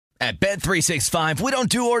At Bet365, we don't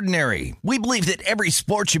do ordinary. We believe that every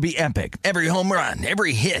sport should be epic. Every home run,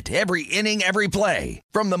 every hit, every inning, every play.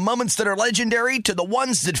 From the moments that are legendary to the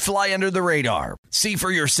ones that fly under the radar. See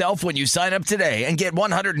for yourself when you sign up today and get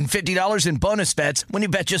 $150 in bonus bets when you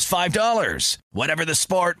bet just $5. Whatever the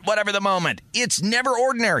sport, whatever the moment, it's never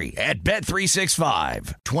ordinary at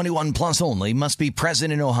Bet365. 21 plus only. Must be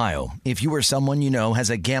present in Ohio. If you or someone you know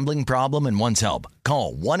has a gambling problem and wants help,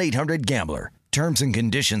 call 1-800-GAMBLER. Terms and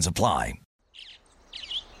conditions apply.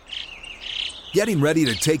 Getting ready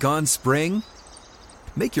to take on spring?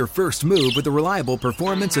 Make your first move with the reliable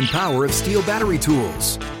performance and power of Steel battery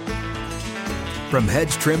tools. From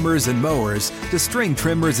hedge trimmers and mowers to string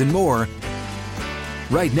trimmers and more,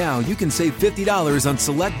 right now you can save $50 on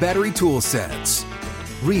select battery tool sets.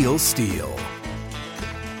 Real Steel.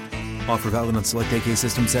 Offer valid on select AK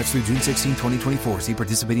system sets through June 16, 2024. See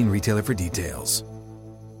participating retailer for details.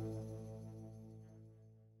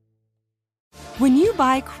 When you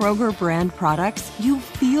buy Kroger brand products, you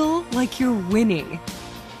feel like you're winning.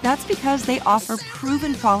 That's because they offer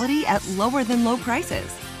proven quality at lower than low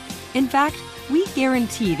prices. In fact, we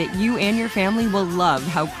guarantee that you and your family will love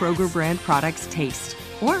how Kroger brand products taste,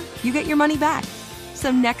 or you get your money back. So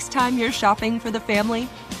next time you're shopping for the family,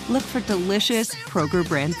 look for delicious Kroger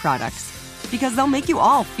brand products, because they'll make you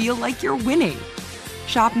all feel like you're winning.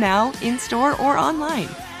 Shop now, in-store, or online.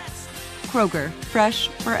 Kroger, fresh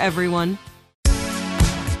for everyone.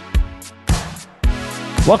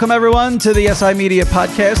 Welcome, everyone, to the SI Media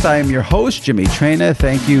Podcast. I am your host, Jimmy Traina.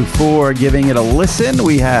 Thank you for giving it a listen.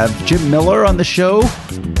 We have Jim Miller on the show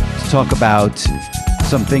to talk about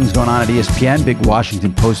some things going on at ESPN. Big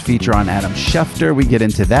Washington Post feature on Adam Schefter. We get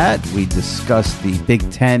into that. We discuss the Big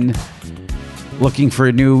Ten looking for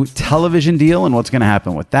a new television deal and what's going to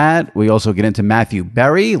happen with that. We also get into Matthew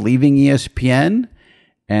Berry leaving ESPN.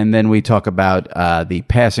 And then we talk about the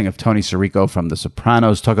passing of Tony Sirico from The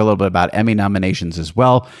Sopranos, talk a little bit about Emmy nominations as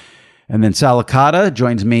well. And then Sal Licata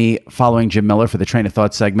joins me following Jim Miller for the Train of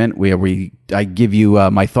Thought segment, where I give you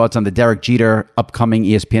my thoughts on the Derek Jeter upcoming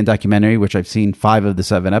ESPN documentary, which I've seen 5 of the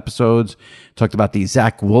 7 episodes. Talked about the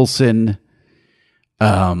Zach Wilson,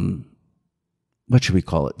 what should we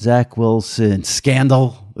call it? Zach Wilson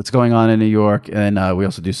scandal that's going on in New York. And we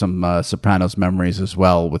also do some Sopranos memories as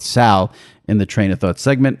well with Sal in the Train of Thought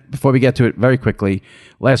segment. Before we get to it, very quickly,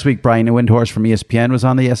 last week, Brian Windhorst from ESPN was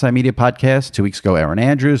on the SI Media Podcast. 2 weeks ago, Aaron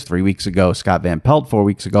Andrews. 3 weeks ago, Scott Van Pelt. 4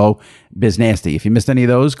 weeks ago, Biz Nasty. If you missed any of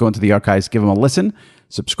those, go into the archives, give them a listen.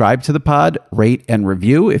 Subscribe to the pod, rate and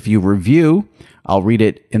review. If you review, I'll read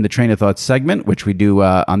it in the Train of Thought segment, which we do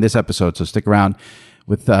on this episode. So stick around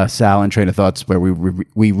with Sal and Train of Thoughts, where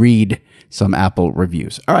we read some Apple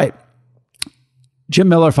reviews. All right. Jim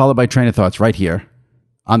Miller, followed by Train of Thoughts right here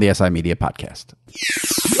on the SI Media Podcast.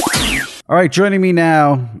 All right, joining me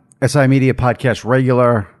now, SI Media Podcast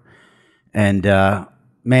regular and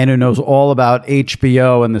man who knows all about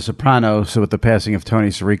HBO and The Sopranos. So with the passing of Tony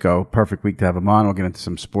Sirico, perfect week to have him on. We'll get into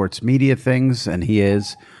some sports media things. And he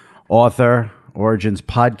is author, Origins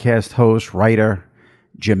podcast host, writer,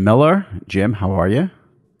 Jim Miller. Jim, how are you?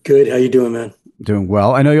 Good. How you doing, man? Doing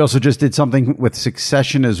well. I know you also just did something with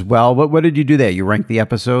Succession as well. What did you do there? You ranked the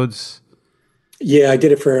episodes? Yeah, I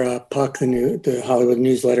did it for Puck, the Hollywood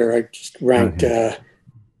newsletter. I just ranked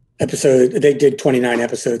episode. They did 29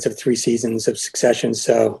 episodes of 3 seasons of Succession,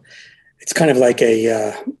 so it's kind of like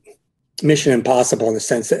a Mission Impossible in the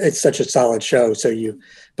sense that it's such a solid show. So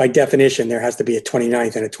by definition, there has to be a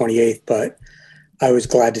 29th and a 28th. But I was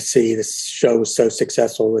glad to see this show was so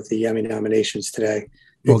successful with the Emmy nominations today.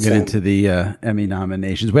 We'll get into the Emmy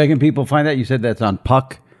nominations. Where can people find that? You said that's on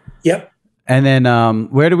Puck. Yep. And then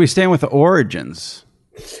where do we stand with the Origins?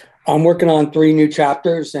 I'm working on 3 new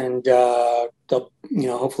chapters, and they'll,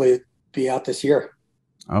 hopefully be out this year.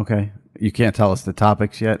 Okay. You can't tell us the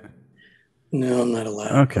topics yet? No, I'm not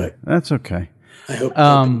allowed. Okay. That's okay. I hope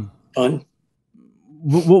fun.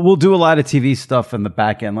 We'll do a lot of TV stuff in the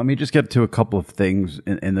back end. Let me just get to a couple of things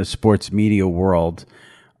in the sports media world.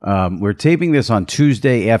 We're taping this on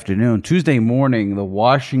Tuesday afternoon. Tuesday morning, the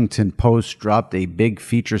Washington Post dropped a big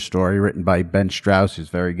feature story written by Ben Strauss, who's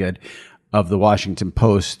very good, of the Washington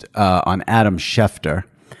Post on Adam Schefter.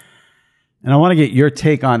 And I want to get your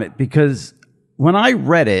take on it, because when I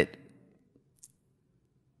read it,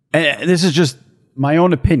 and this is just my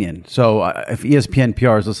own opinion. So if ESPN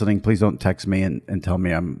PR is listening, please don't text me and tell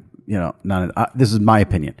me I'm, this is my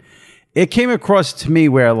opinion. It came across to me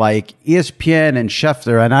where like ESPN and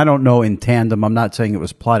Schefter, and I don't know in tandem, I'm not saying it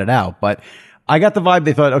was plotted out, but I got the vibe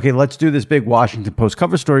they thought, okay, let's do this big Washington Post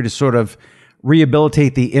cover story to sort of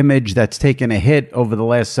rehabilitate the image that's taken a hit over the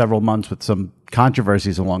last several months with some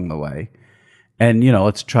controversies along the way. and,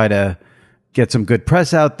 let's try to get some good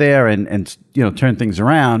press out there and turn things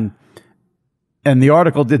around. And the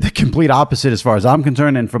article did the complete opposite as far as I'm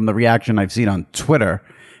concerned, and from the reaction I've seen on Twitter,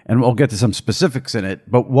 and we'll get to some specifics in it.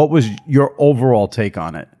 But what was your overall take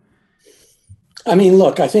on it? I mean,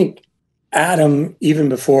 look, I think Adam, even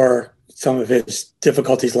before some of his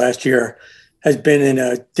difficulties last year, has been in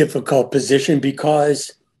a difficult position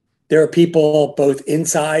because there are people both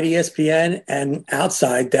inside ESPN and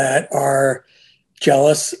outside that are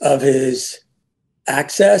jealous of his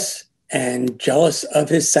access and jealous of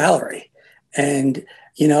his salary. And,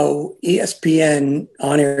 ESPN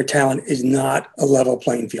on-air talent is not a level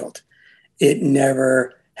playing field. It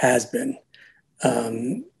never has been,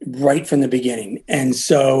 right from the beginning. And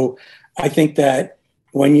so I think that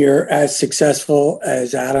when you're as successful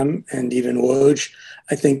as Adam and even Woj,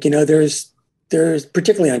 I think, there's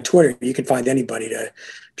particularly on Twitter, you can find anybody to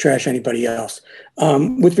trash anybody else.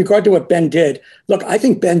 With regard to what Ben did, look, I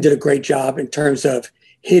think Ben did a great job in terms of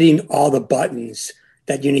hitting all the buttons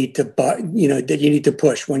that you need to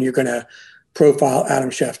push when you're going to profile Adam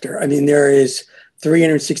Schefter. I mean, there is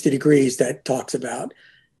 360 degrees that talks about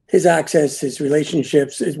his access, his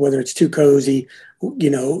relationships, whether it's too cozy,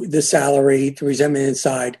 the salary, the resentment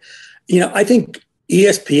inside. I think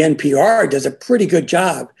ESPN PR does a pretty good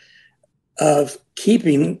job of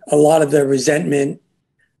keeping a lot of the resentment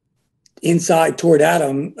inside toward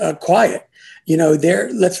Adam quiet.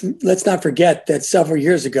 Let's not forget that several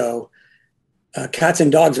years ago, cats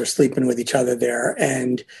and dogs are sleeping with each other there,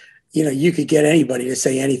 and you could get anybody to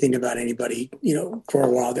say anything about anybody, for a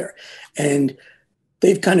while there, and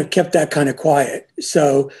they've kind of kept that kind of quiet.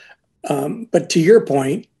 So, but to your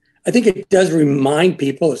point, I think it does remind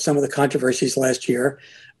people of some of the controversies last year,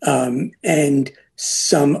 and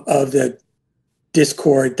some of the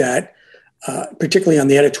discord that, particularly on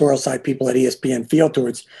the editorial side, people at ESPN feel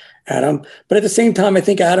towards Adam. But at the same time, I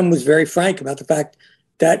think Adam was very frank about the fact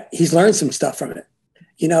that he's learned some stuff from it.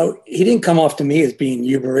 He didn't come off to me as being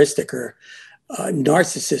hubristic or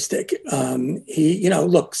narcissistic.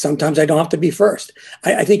 Look, sometimes I don't have to be first.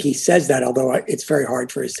 I think he says that, although it's very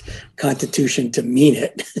hard for his constitution to mean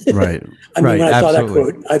it. Right. I mean, when I saw that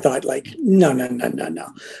absolutely. quote, I thought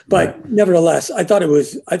no. But nevertheless, I thought it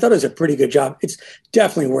was a pretty good job. It's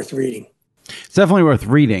definitely worth reading. It's definitely worth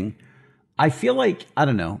reading. I feel like, I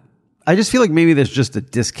don't know. I just feel like maybe there's just a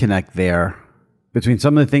disconnect there between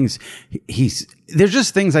some of the things there's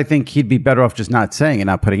just things I think he'd be better off just not saying and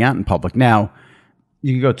not putting out in public. Now,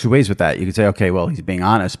 you could go two ways with that. You could say, okay, well, he's being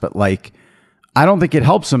honest, but I don't think it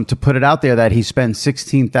helps him to put it out there that he spends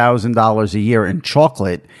 $16,000 a year in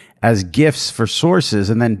chocolate as gifts for sources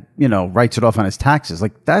and then, writes it off on his taxes.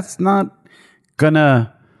 That's not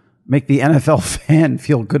gonna make the NFL fan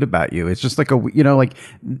feel good about you. It's just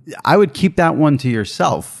I would keep that one to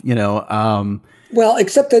yourself, Well,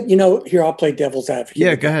 except that, here, I'll play devil's advocate.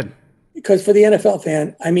 Yeah, go ahead. Because for the NFL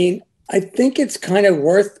fan, I mean, I think it's kind of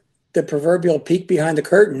worth the proverbial peek behind the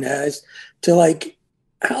curtain as to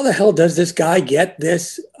how the hell does this guy get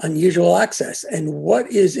this unusual access and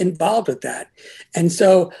what is involved with that? And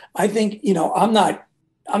so I think, I'm not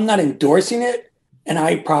endorsing it, and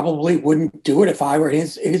I probably wouldn't do it if I were in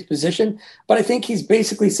his position. But I think he's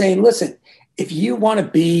basically saying, listen, if you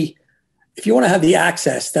want to have the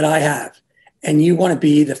access that I have, and you want to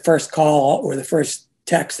be the first call or the first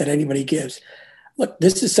text that anybody gives, look,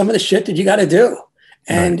 this is some of the shit that you got to do.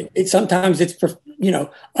 And sometimes it's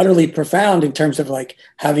utterly profound in terms of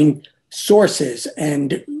having sources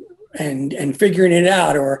and figuring it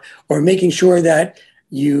out or making sure that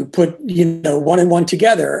you put, one and one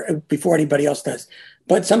together before anybody else does.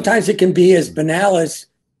 But sometimes it can be as banal as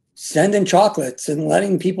sending chocolates and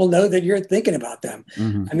letting people know that you're thinking about them.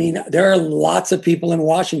 Mm-hmm. I mean, there are lots of people in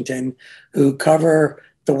Washington who cover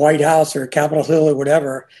the White House or Capitol Hill or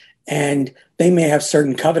whatever, and they may have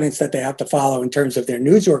certain covenants that they have to follow in terms of their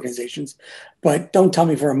news organizations. But don't tell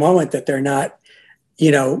me for a moment that they're not,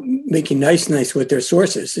 making nice with their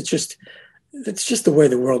sources. It's just the way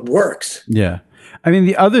the world works. Yeah. I mean,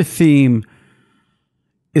 the other theme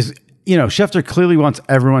is, Schefter clearly wants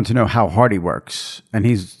everyone to know how hard he works, and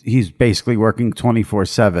he's basically working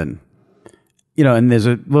 24/7. And there's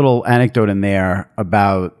a little anecdote in there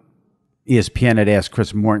about ESPN had asked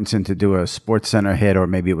Chris Mortensen to do a SportsCenter hit, or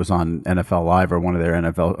maybe it was on NFL Live or one of their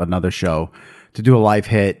another show, to do a live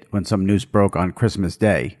hit when some news broke on Christmas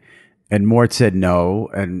Day, and Mort said no,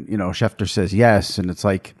 and Schefter says yes, and it's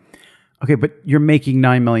like, okay, but you're making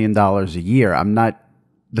 $9 million a year.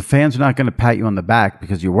 The fans are not going to pat you on the back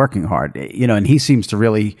because you're working hard, and he seems to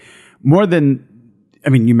really, more than,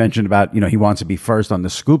 you mentioned about, he wants to be first on the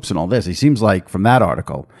scoops and all this. He seems like from that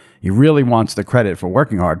article, he really wants the credit for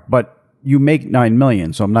working hard, but you make $9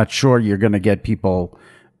 million. So I'm not sure you're going to get people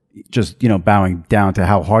just, bowing down to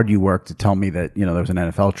how hard you work to tell me that, there was an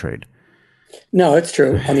NFL trade. No, it's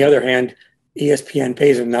true. On the other hand, ESPN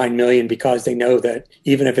pays him $9 million because they know that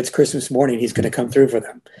even if it's Christmas morning, he's going to come through for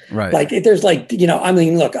them. Right. Like there's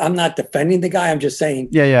look, I'm not defending the guy. I'm just saying,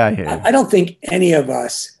 I don't think any of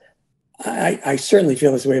us, I certainly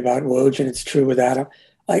feel this way about Woj, and it's true with Adam.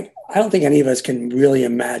 Like, I don't think any of us can really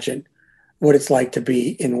imagine what it's like to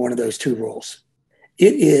be in one of those two roles.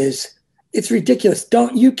 It's ridiculous.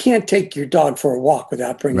 You can't take your dog for a walk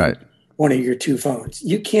without bringing one of your two phones.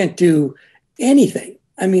 You can't do anything.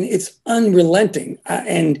 I mean, it's unrelenting.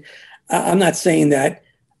 And I'm not saying that,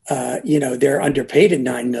 they're underpaid at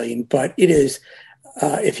 $9 million, but it is,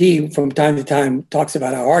 if he from time to time talks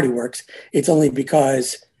about how hard he works, it's only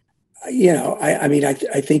because,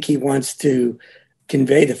 I think he wants to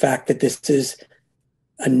convey the fact that this is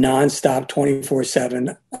a nonstop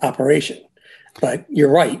 24/7 operation. But you're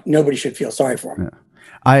right. Nobody should feel sorry for him. Yeah.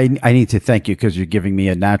 I need to thank you because you're giving me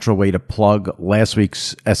a natural way to plug last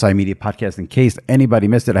week's SI Media podcast. In case anybody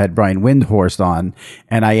missed it, I had Brian Windhorst on,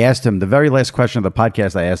 and I asked him, the very last question of the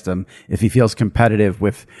podcast, I asked him if he feels competitive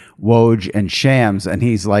with Woj and Shams, and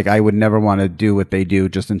he's like, I would never want to do what they do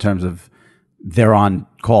just in terms of they're on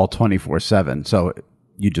call 24/7. So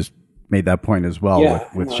you just made that point as well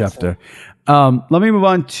with Schefter. Let me move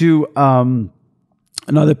on to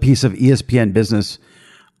another piece of ESPN business.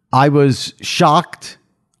 I was shocked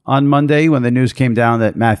on Monday when the news came down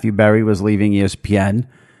that Matthew Berry was leaving ESPN.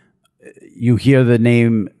 You hear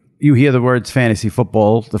the words fantasy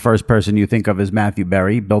football. The first person you think of is Matthew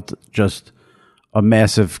Berry, built just a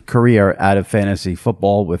massive career out of fantasy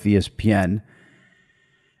football with ESPN.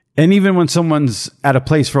 And even when someone's at a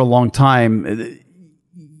place for a long time,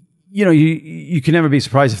 you can never be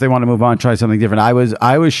surprised if they want to move on, try something different.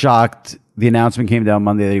 I was shocked. The announcement came down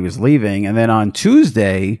Monday that he was leaving. And then on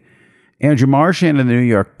Tuesday, Andrew Marchand in the New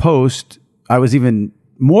York Post, I was even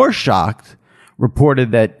more shocked,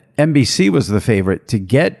 reported that NBC was the favorite to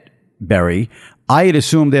get Berry. I had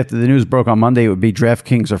assumed after the news broke on Monday, it would be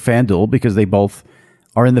DraftKings or FanDuel because they both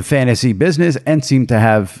are in the fantasy business and seem to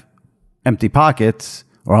have empty pockets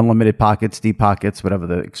or unlimited pockets, deep pockets, whatever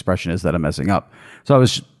the expression is that I'm messing up. So I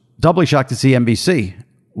was doubly shocked to see NBC.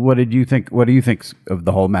 What did you think? What do you think of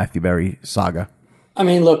the whole Matthew Berry saga? I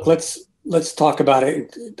mean, look, let's talk about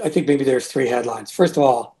it. I think maybe there's three headlines. First of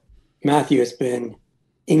all, Matthew has been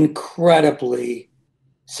incredibly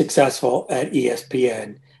successful at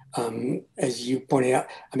ESPN. As you pointed out,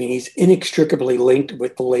 I mean, he's inextricably linked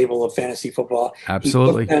with the label of fantasy football.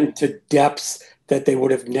 Absolutely. He took them to depths that they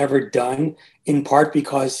would have never done, in part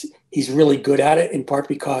because he's really good at it, in part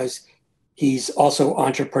because he's also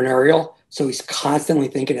entrepreneurial. So he's constantly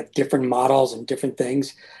thinking of different models and different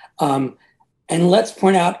things. And let's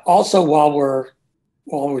point out also while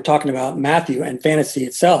we're talking about Matthew and fantasy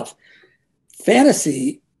itself,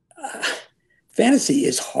 fantasy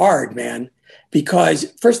is hard, man,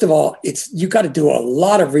 because first of all, you got to do a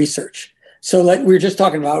lot of research. So like we were just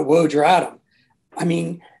talking about Woj or Adam. I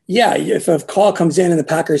mean, yeah, if a call comes in and the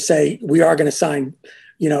Packers say we are going to sign,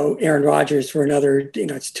 Aaron Rodgers for another,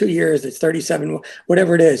 it's 2 years, it's 37,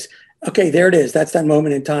 whatever it is. Okay, there it is. That's that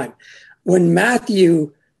moment in time. When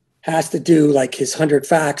Matthew has to do like his 100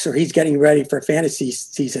 facts or he's getting ready for fantasy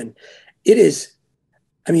season, there's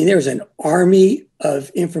an army of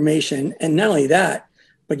information. And not only that,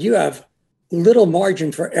 but you have little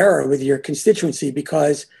margin for error with your constituency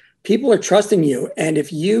because people are trusting you. And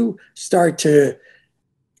if you start to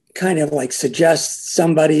kind of like suggest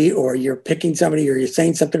somebody or you're picking somebody or you're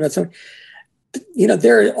saying something about somebody,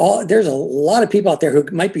 there's a lot of people out there who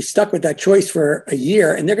might be stuck with that choice for a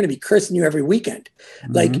year and they're going to be cursing you every weekend.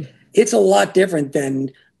 Mm-hmm. Like it's a lot different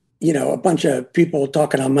than, a bunch of people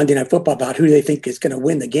talking on Monday Night Football about who they think is going to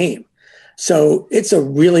win the game. So it's a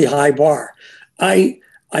really high bar. I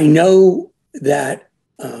know that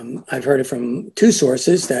I've heard it from two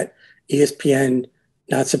sources that ESPN,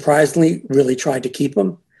 not surprisingly, really tried to keep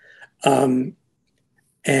him. And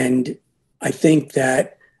I think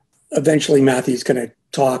that eventually Matthew's going to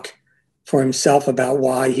talk for himself about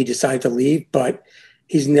why he decided to leave, but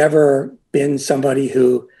he's never been somebody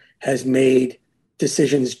who has made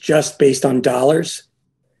decisions just based on dollars.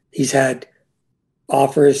 He's had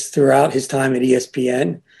offers throughout his time at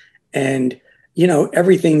ESPN and,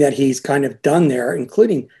 everything that he's kind of done there,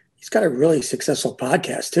 including he's got a really successful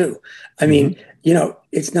podcast too. I mean,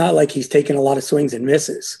 it's not like he's taken a lot of swings and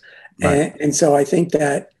misses. Right. And so I think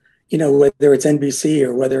that, whether it's NBC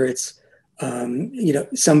or whether it's,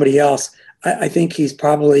 somebody else, I think he's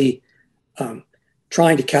probably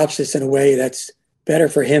trying to couch this in a way that's better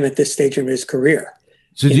for him at this stage of his career.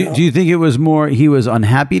 So do you think it was more he was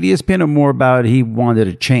unhappy at ESPN or more about he wanted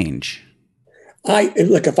a change?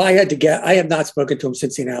 Look, if I had to get, I have not spoken to him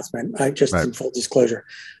since the announcement. I just in full disclosure,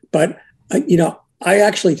 but I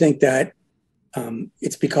actually think that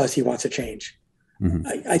it's because he wants a change.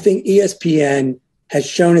 Mm-hmm. I think ESPN has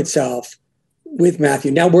shown itself with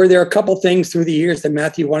Matthew. Now, were there a couple things through the years that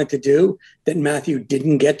Matthew wanted to do that Matthew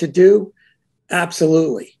didn't get to do?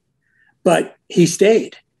 Absolutely, but he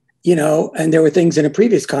stayed. And there were things in a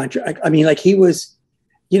previous contract. I mean, like he was.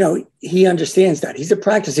 He understands that. He's a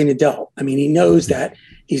practicing adult. I mean, he knows that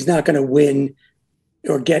he's not going to win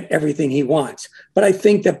or get everything he wants. But I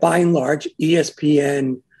think that by and large,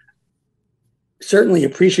 ESPN certainly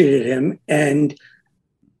appreciated him, and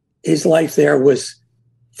his life there was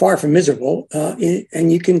far from miserable.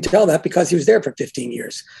 And you can tell that because he was there for 15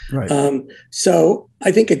 years. Right. So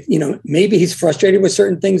I think, maybe he's frustrated with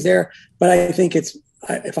certain things there, but I think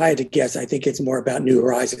if I had to guess, I think it's more about new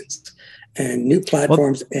horizons and new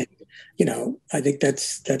platforms. And, I think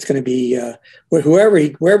that's going to be wherever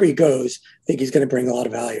he goes, I think he's going to bring a lot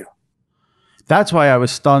of value. That's why I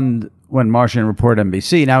was stunned when Marchand reported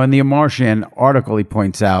NBC. Now, in the Marchand article, he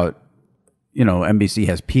points out, NBC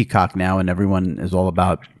has Peacock now, and everyone is all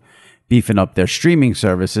about beefing up their streaming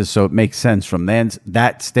services. So it makes sense from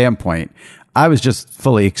that standpoint. I was just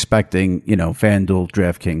fully expecting, FanDuel,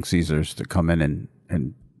 DraftKings, Caesars to come in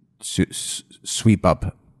and sweep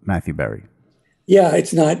up Matthew Berry. Yeah,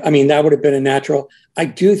 it's not. I mean, that would have been a natural. I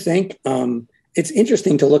do think it's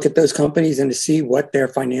interesting to look at those companies and to see what their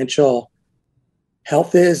financial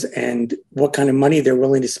health is and what kind of money they're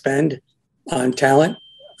willing to spend on talent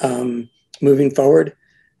moving forward.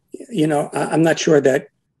 I'm not sure that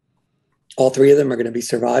all three of them are going to be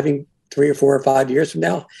surviving 3 or 4 or 5 years from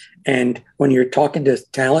now. And when you're talking to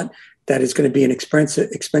talent, that is going to be an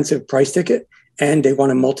expensive price ticket, and they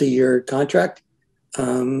want a multi-year contract.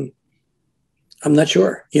 I'm not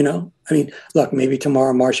sure, I mean, look, maybe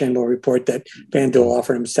tomorrow Marchand will report that FanDuel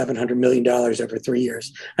offered him $700 million over 3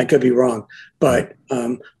 years. I could be wrong, but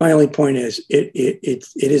my only point is it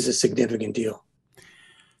is a significant deal.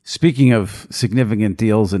 Speaking of significant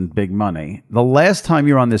deals and big money, the last time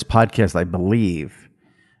you were on this podcast, I believe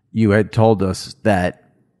you had told us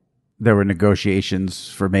that there were negotiations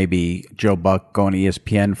for maybe Joe Buck going to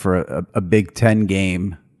ESPN for a Big Ten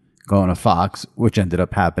game going to Fox, which ended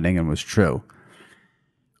up happening and was true.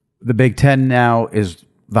 The Big Ten now is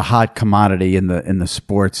the hot commodity in the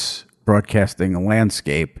sports broadcasting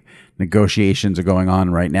landscape. Negotiations are going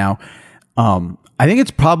on right now. I think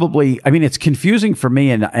it's probably, it's confusing for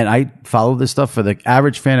me, and I follow this stuff. For the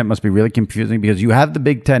average fan, it must be really confusing because you have the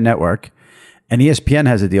Big Ten network, and ESPN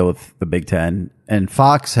has a deal with the Big Ten, and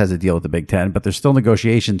Fox has a deal with the Big Ten, but there's still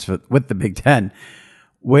negotiations with the Big Ten.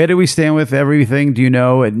 Where do we stand with everything? Do you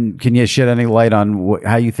know? And can you shed any light on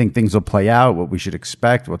how you think things will play out, what we should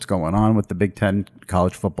expect, what's going on with the Big Ten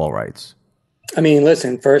college football rights? I mean,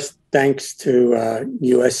 listen, first, thanks to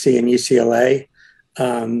USC and UCLA.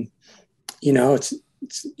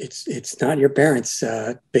 It's not your parents'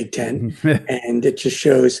 Big Ten. And it just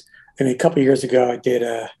shows, a couple of years ago, I did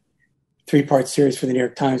a 3-part series for the New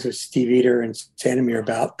York Times with Steve Eater and Sandomir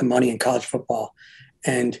about the money in college football.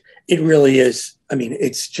 And it really is,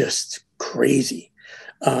 it's just crazy.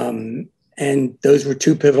 And those were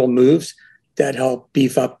 2 pivotal moves that helped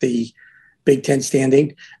beef up the Big Ten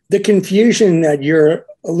standing. The confusion that you're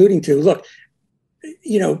alluding to, look,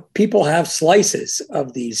 people have slices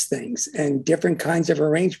of these things and different kinds of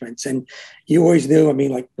arrangements. And you always knew,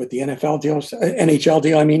 like with the NFL deal, NHL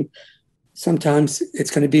deal, sometimes it's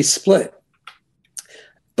going to be split.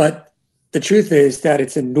 But the truth is that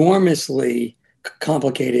it's enormously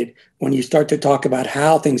complicated when you start to talk about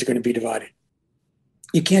how things are going to be divided.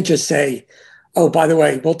 You can't just say, oh, by the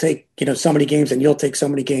way, we'll take, so many games and you'll take so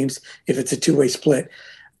many games if it's a 2-way split.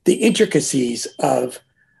 The intricacies of,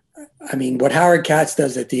 what Howard Katz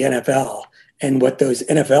does at the NFL and what those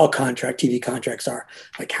NFL TV contracts are,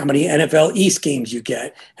 like how many NFL East games you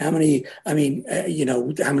get, how many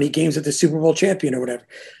games at the Super Bowl champion or whatever.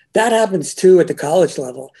 That happens too at the college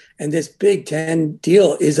level. And this Big Ten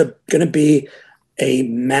deal is going to be a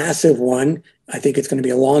massive one. I think it's going to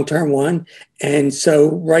be a long-term one. And so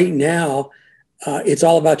right now, it's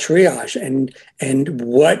all about triage and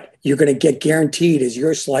what you're going to get guaranteed is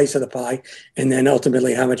your slice of the pie, and then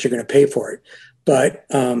ultimately how much you're going to pay for it. But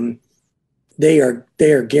they are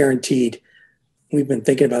guaranteed. We've been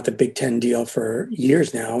thinking about the Big Ten deal for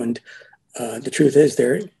years now, and the truth is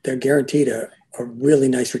they're guaranteed a really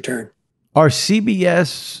nice return. Are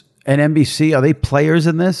CBS and NBC, are they players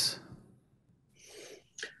in this?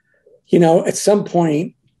 At some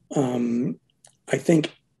point, I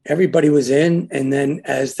think everybody was in. And then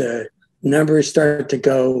as the numbers start to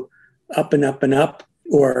go up and up and up,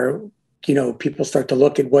 or, people start to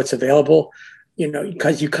look at what's available,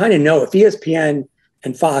 because you kind of know if ESPN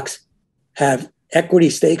and Fox have equity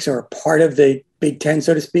stakes or are part of the Big Ten,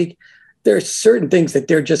 so to speak, there are certain things that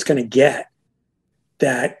they're just going to get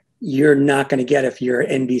that you're not going to get if you're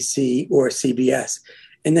NBC or CBS.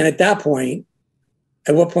 And then at that point,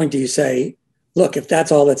 at what point do you say, look, if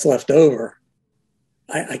that's all that's left over,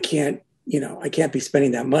 I can't be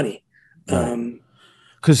spending that money. Right.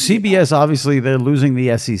 Because CBS, obviously, they're losing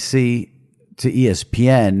the SEC to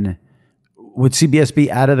ESPN. Would CBS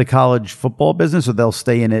be out of the college football business, or they'll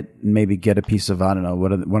stay in it and maybe get a piece of, I don't know,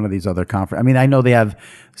 one of these other conference? I mean, I know they have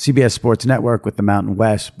CBS Sports Network with the Mountain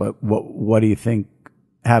West, but what do you think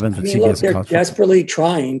happens with CBS? Look, they're desperately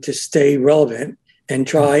trying to stay relevant and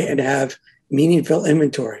try and have meaningful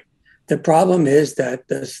inventory. The problem is that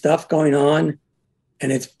the stuff going on,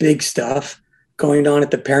 and it's big stuff going on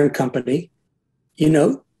at the parent company,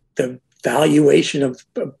 the valuation of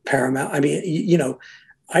Paramount. I mean,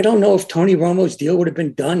 I don't know if Tony Romo's deal would have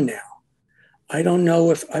been done now. I don't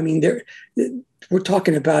know if, we're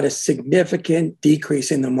talking about a significant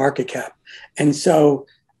decrease in the market cap. And so,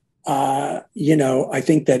 I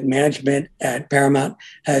think that management at Paramount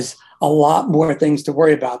has a lot more things to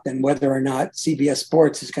worry about than whether or not CBS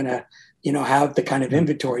Sports is going to, have the kind of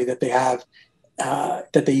inventory that they have,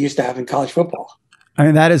 that they used to have in college football. I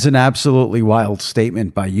mean, that is an absolutely wild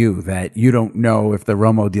statement by you, that you don't know if the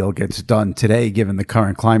Romo deal gets done today, given the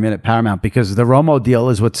current climate at Paramount, because the Romo deal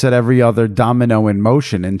is what set every other domino in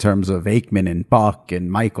motion in terms of Aikman and Buck and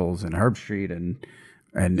Michaels and Herbstreit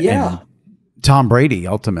and Tom Brady,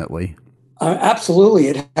 ultimately. Absolutely.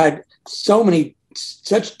 It had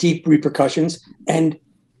such deep repercussions. And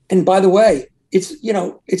by the way, it's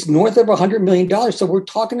north of $100 million. So we're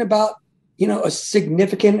talking about, a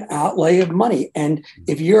significant outlay of money. And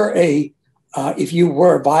if you were a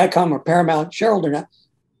Viacom or Paramount shareholder now,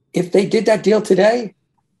 if they did that deal today,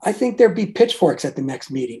 I think there'd be pitchforks at the next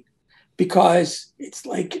meeting, because it's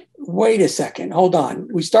like, wait a second, hold on.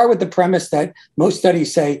 We start with the premise that most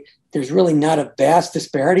studies say there's really not a vast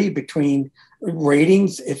disparity between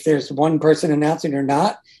ratings if there's one person announcing or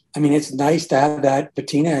not. I mean, it's nice to have that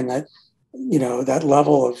patina and that, that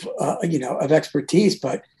level of, of expertise,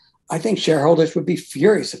 but I think shareholders would be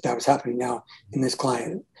furious if that was happening now in this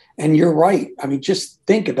client. And you're right. I mean, just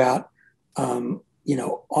think about,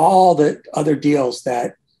 all the other deals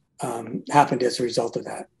that happened as a result of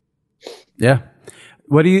that. Yeah.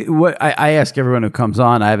 I ask everyone who comes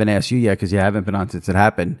on, I haven't asked you yet because you haven't been on since it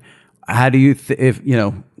happened. How do you,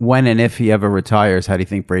 when and if he ever retires, how do you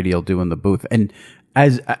think Brady will do in the booth? And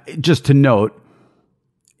as just to note,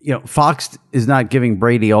 Fox is not giving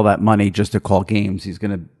Brady all that money just to call games. He's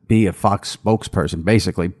going to be a Fox spokesperson,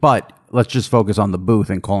 basically. But let's just focus on the booth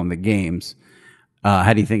and calling the games.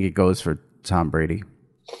 How do you think it goes for Tom Brady?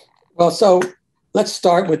 Well, so let's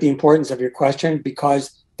start with the importance of your question,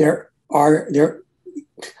 because there are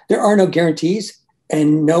no guarantees,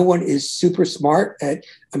 and no one is super smart at.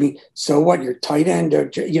 I mean, so what? Your tight end,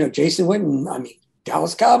 Jason Witten.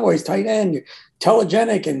 Dallas Cowboys tight end. You're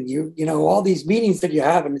telegenic, and all these meetings that you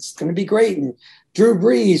have, and it's going to be great. And Drew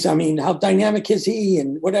Brees, how dynamic is he,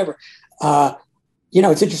 and whatever.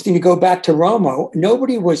 It's interesting to go back to Romo.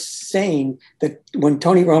 Nobody was saying that when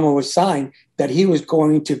Tony Romo was signed that he was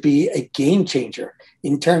going to be a game changer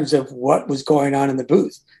in terms of what was going on in the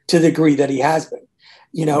booth to the degree that he has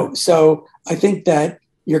been. So I think that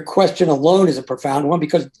your question alone is a profound one,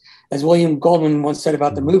 because as William Goldman once said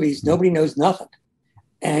about the movies, nobody knows nothing.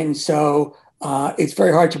 And so it's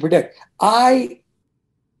very hard to predict. I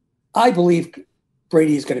believe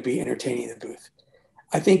Brady is going to be entertaining in the booth.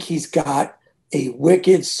 I think he's got a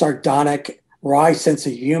wicked, sardonic, wry sense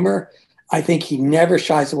of humor. I think he never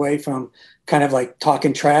shies away from kind of like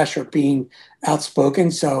talking trash or being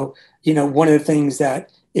outspoken. So, one of the things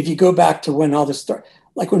that, if you go back to when all this started,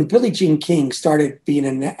 like when Billie Jean King started being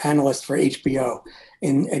an analyst for HBO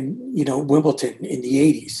and Wimbledon in the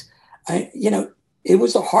 80s, it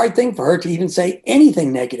was a hard thing for her to even say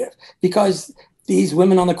anything negative, because these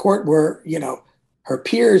women on the court were, her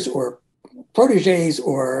peers or proteges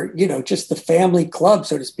or, just the family club,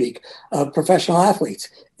 so to speak, of professional athletes.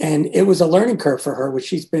 And it was a learning curve for her, which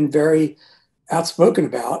she's been very outspoken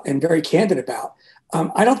about and very candid about.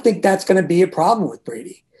 I don't think that's going to be a problem with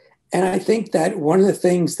Brady. And I think that one of the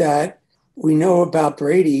things that we know about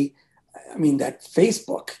Brady, that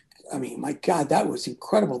Facebook, my God, that was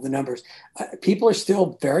incredible, the numbers. People are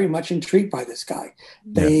still very much intrigued by this guy.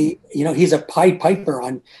 He's a Pied Piper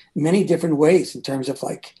on many different ways in terms of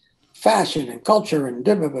like fashion and culture and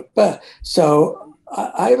blah, blah, blah, blah. So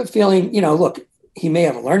I have a feeling, look, he may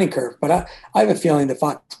have a learning curve, but I have a feeling that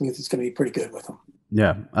Foxmuth is going to be pretty good with him.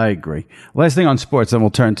 Yeah, I agree. Last thing on sports, then we'll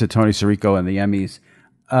turn to Tony Sirico and the Emmys.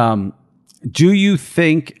 Do you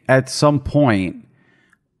think at some point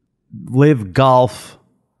Live Golf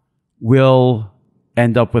will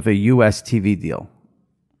end up with a U.S. TV deal?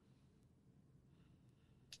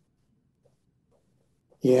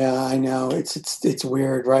 Yeah, I know. It's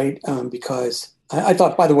weird, right? Because I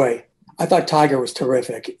thought, by the way, Tiger was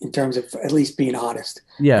terrific in terms of at least being honest.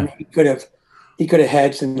 Yeah. I mean, he could have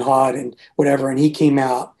hedged and hawed and whatever, and he came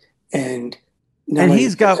out and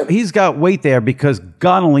he's got weight there because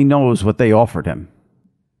God only knows what they offered him.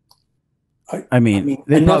 I mean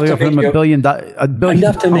they probably offered him $1 billion.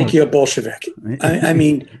 Enough to make you a Bolshevik. I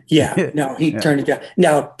mean, yeah. No, he turned it down.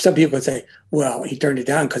 Now, some people would say, well, he turned it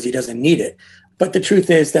down because he doesn't need it. But the truth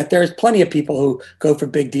is that there's plenty of people who go for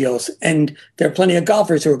big deals, and there are plenty of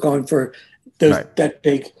golfers who are going for that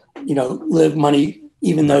big, live money,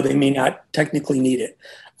 even though they may not technically need it.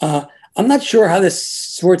 I'm not sure how this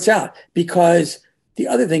sorts out, because the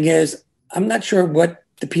other thing is I'm not sure what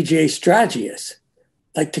the PGA strategy is,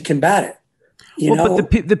 like, to combat it. But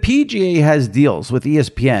the PGA has deals with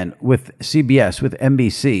ESPN, with CBS, with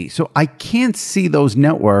NBC, so I can't see those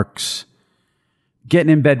networks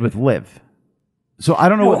getting in bed with Live. So I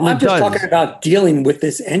don't know what Liv does. I'm just talking about dealing with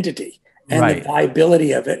this entity and the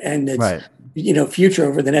viability of it and its future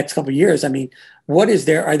over the next couple of years. I mean, what is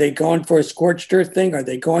there? Are they going for a scorched earth thing? Are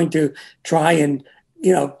they going to try and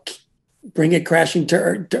bring it crashing to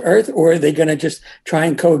earth, or are they going to just try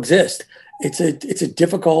and coexist? It's a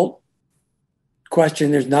difficult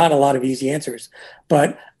question. There's not a lot of easy answers,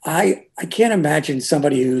 but I can't imagine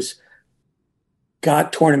somebody who's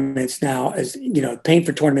got tournaments now, as paying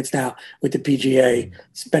for tournaments now with the PGA,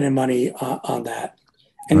 spending money on that.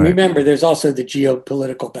 And remember, there's also the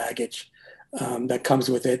geopolitical baggage that comes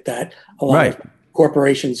with it, that a lot of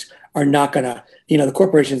corporations are not going to, the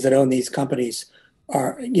corporations that own these companies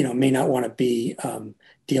are, may not want to be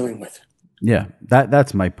dealing with. Yeah,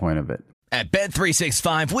 that's my point of it. At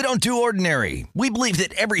Bet365, we don't do ordinary. We believe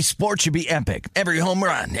that every sport should be epic. Every home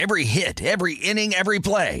run, every hit, every inning, every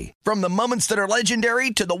play. From the moments that are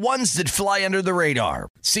legendary to the ones that fly under the radar.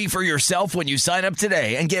 See for yourself when you sign up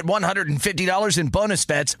today and get $150 in bonus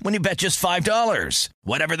bets when you bet just $5.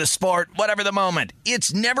 Whatever the sport, whatever the moment,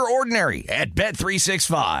 it's never ordinary at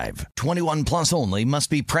Bet365. 21 plus only. Must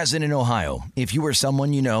be present in Ohio. If you or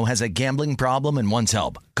someone you know has a gambling problem and wants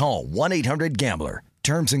help, call 1-800-GAMBLER.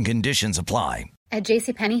 Terms and conditions apply. At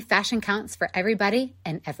JCPenney, fashion counts for everybody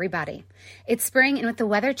and everybody. It's spring, and with the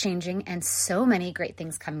weather changing and so many great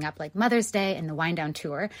things coming up like Mother's Day and the Wind Down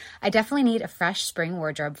Tour, I definitely need a fresh spring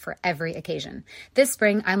wardrobe for every occasion. This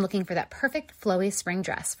spring, I'm looking for that perfect flowy spring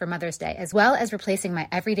dress for Mother's Day, as well as replacing my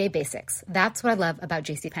everyday basics. That's what I love about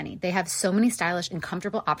JCPenney. They have so many stylish and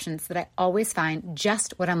comfortable options that I always find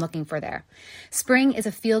just what I'm looking for there. Spring is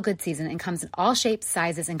a feel-good season and comes in all shapes,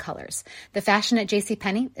 sizes, and colors. The fashion at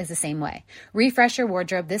JCPenney is the same way. Refresh your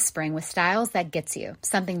wardrobe this spring with styles that gets you,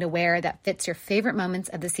 something to wear that fits your favorite moments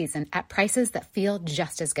of the season at prices that feel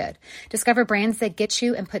just as good. Discover brands that get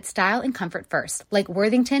you and put style and comfort first, like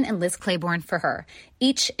Worthington and Liz Claiborne for her,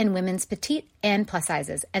 each in women's petite and plus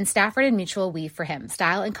sizes, and Stafford and Mutual Weave for him,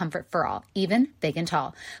 style and comfort for all, even big and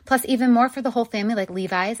tall. Plus even more for the whole family like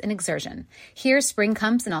Levi's and Exertion. Here, spring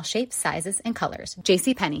comes in all shapes, sizes, and colors.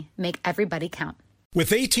 JCPenney, make everybody count.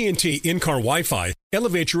 With AT&T in-car Wi-Fi,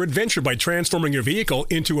 elevate your adventure by transforming your vehicle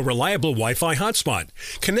into a reliable Wi-Fi hotspot.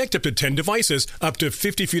 Connect up to 10 devices up to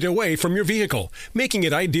 50 feet away from your vehicle, making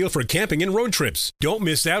it ideal for camping and road trips. Don't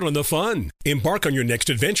miss out on the fun. Embark on your next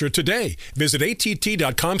adventure today. Visit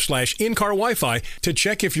att.com/in-car Wi-Fi to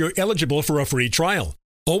check if you're eligible for a free trial.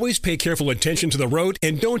 Always pay careful attention to the road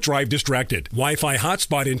and don't drive distracted. Wi-Fi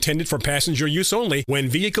hotspot intended for passenger use only when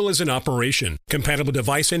vehicle is in operation. Compatible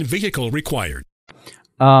device and vehicle required.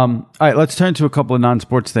 All right, let's turn to a couple of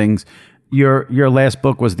non-sports things. Your last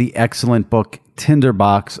book was the excellent book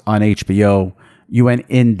Tinderbox on HBO. You went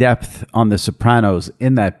in depth on The Sopranos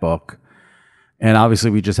in that book. And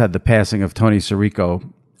obviously we just had the passing of Tony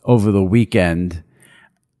Sirico over the weekend.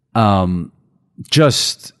 You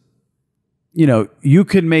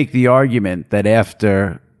could make the argument that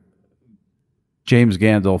after James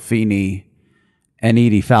Gandolfini and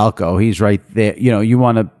Edie Falco, he's right there. You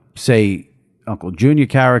want to say Uncle Junior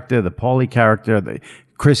character, the Paulie character, the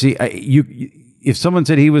Chrissy. If someone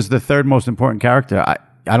said he was the third most important character,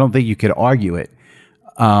 I don't think you could argue it.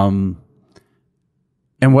 And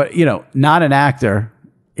what not an actor,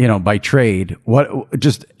 by trade.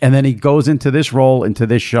 And then he goes into this role, into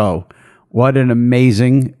this show. What an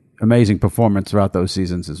amazing performance throughout those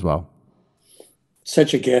seasons as well.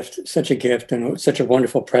 such a gift, and such a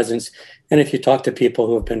wonderful presence. And if you talk to people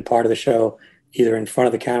who have been part of the show, either in front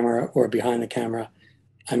of the camera or behind the camera,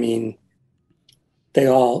 I mean, they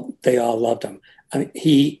all loved him. I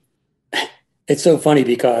mean, it's so funny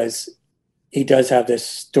because he does have this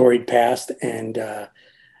storied past, and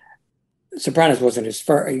Sopranos wasn't his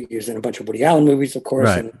first. He was in a bunch of Woody Allen movies, of course,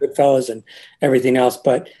 right, and Goodfellas and everything else.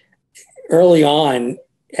 But early on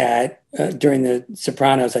during the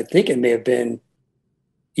Sopranos, I think it may have been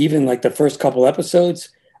even like the first couple episodes,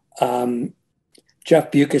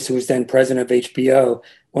 Jeff Bewkes, who was then president of HBO,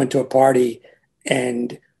 went to a party,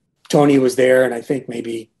 and Tony was there, and I think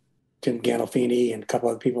maybe Tim Gandolfini and a couple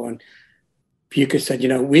other people. And Bewkes said,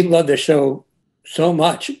 we love this show so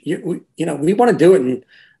much. We want to do it, and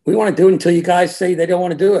we want to do it until you guys say they don't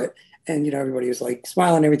want to do it. And, everybody was like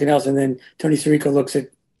smiling and everything else. And then Tony Sirico looks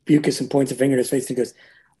at Bewkes and points a finger at his face and goes,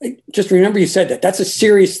 just remember you said that. That's a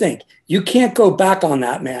serious thing. You can't go back on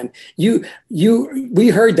that, man. We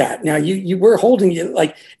heard that. Now you were holding you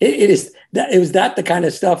like it was the kind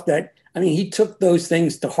of stuff that, I mean, he took those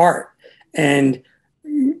things to heart. And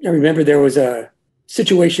I remember there was a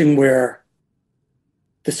situation where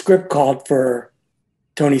the script called for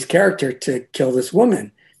Tony's character to kill this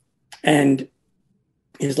woman. And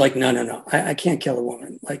he was like, no, I can't kill a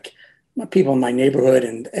woman. Like, my people in my neighborhood.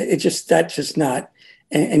 And that's just not.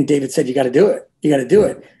 And David said, you got to do it. You got to do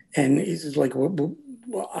it. And he's like, well,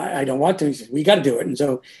 I don't want to. He says, we got to do it. And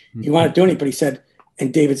so he wanted to do it. But he said,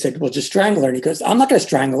 and David said, well, just strangle her. And he goes, I'm not going to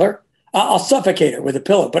strangle her. I'll suffocate her with a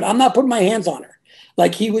pillow, but I'm not putting my hands on her.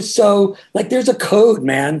 Like, he was so, like, there's a code,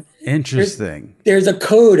 man. Interesting. There's a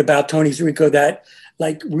code about Tony Sirico that,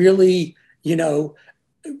 like, really,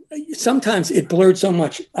 sometimes it blurred so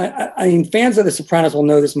much. I mean, fans of The Sopranos will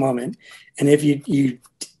know this moment. And if you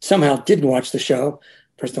somehow didn't watch the show,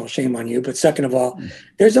 first of all, shame on you. But second of all,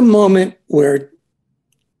 there's a moment where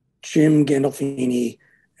Jim Gandolfini,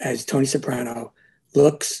 as Tony Soprano,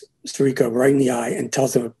 looks Sirico right in the eye and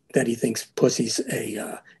tells him that he thinks Pussy's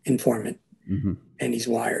a informant, and he's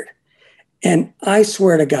wired. And I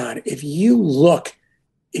swear to God, if you look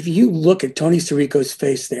at Tony Sirico's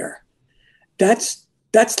face there, that's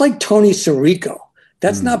like Tony Sirico.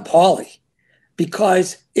 That's not Paulie,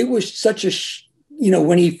 because it was such a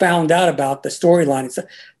when he found out about the storyline,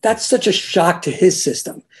 that's such a shock to his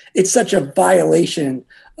system. It's such a violation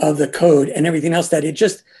of the code and everything else that it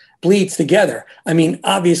just bleeds together. I mean,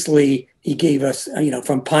 obviously, he gave us,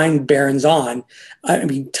 from Pine Barrens on, I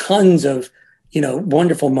mean, tons of,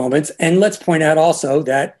 wonderful moments. And let's point out also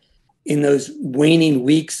that in those waning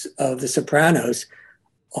weeks of The Sopranos,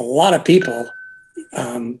 a lot of people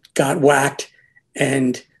got whacked,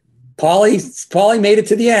 and Paulie made it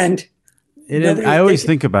to the end. I always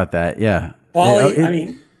think about that. Yeah.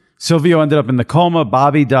 Paulie, Silvio ended up in the coma.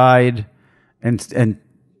 Bobby died, and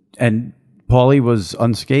Paulie was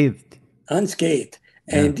unscathed.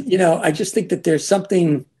 And, I just think that there's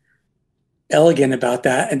something elegant about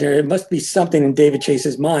that. And there must be something in David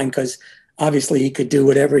Chase's mind, because obviously he could do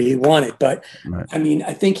whatever he wanted. But right. I mean,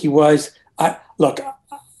 I think he was, I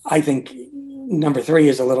think number 3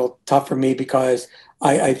 is a little tough for me, because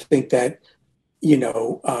I think that,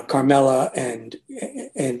 Carmela and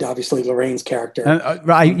obviously Lorraine's character.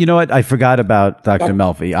 You know what? I forgot about Dr.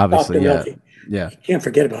 Melfi, obviously. Dr. Yeah. Yeah. You can't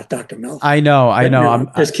forget about Dr. Melfi. I know. No,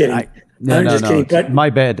 I'm just kidding. I'm just kidding. But my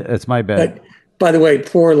bad. It's my bad. But by the way,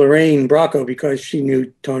 poor Lorraine Bracco, because she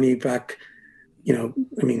knew Tony back, he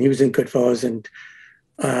was in Goodfellas, and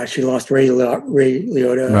she lost Ray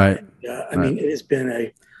Liotta. Right. I mean, it has been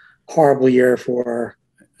a horrible year for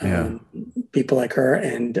people like her,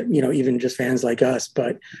 and, even just fans like us.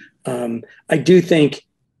 But I do think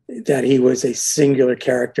that he was a singular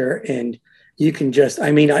character, and you can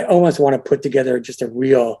I almost want to put together just a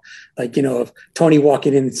reel, of Tony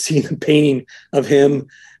walking in and seeing the painting of him,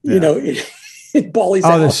 it Paulie's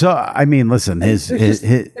out. Listen, there's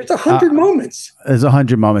 100 moments. There's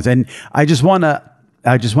 100 moments. And I just want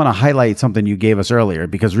to highlight something you gave us earlier,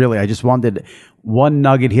 because really I just wanted one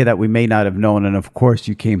nugget here that we may not have known. And of course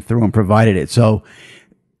you came through and provided it. So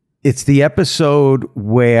it's the episode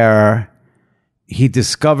where he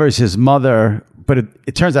discovers his mother, but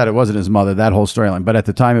it turns out it wasn't his mother, that whole storyline. But at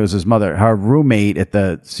the time it was his mother. Her roommate at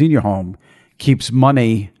the senior home keeps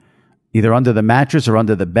money either under the mattress or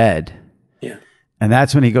under the bed. Yeah. And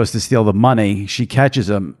that's when he goes to steal the money. She catches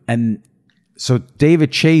him. And so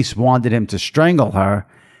David Chase wanted him to strangle her,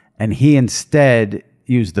 and he instead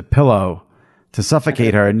used the pillow to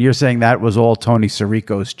suffocate her. And you're saying that was all Tony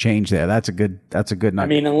Sirico's change there. That's a good nugget. I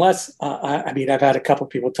mean, unless, I've had a couple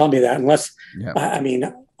people tell me that, unless,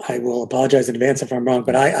 I will apologize in advance if I'm wrong,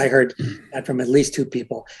 but I heard that from at least two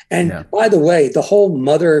people. And by the way, the whole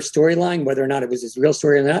mother storyline, whether or not it was his real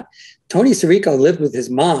story or not, Tony Sirico lived with his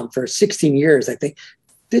mom for 16 years, I think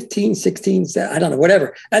 15, 16, I don't know,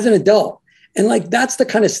 whatever, as an adult. And like, that's the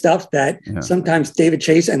kind of stuff that sometimes David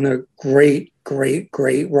Chase and the great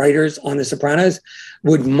writers on The Sopranos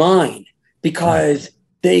would mine, because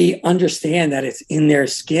they understand that it's in their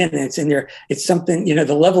skin and it's something,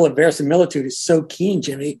 the level of verisimilitude is so keen,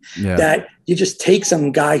 Jimmy, that you just take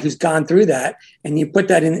some guy who's gone through that and you put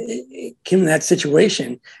that in that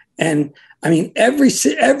situation. And I mean, every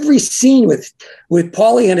scene with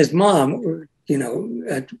Paulie and his mom,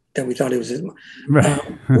 that we thought it was his mom,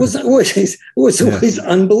 was always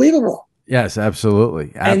unbelievable. Yes,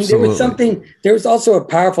 absolutely. And there was also a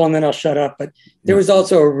powerful, and then I'll shut up, but there was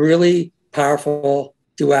also a really powerful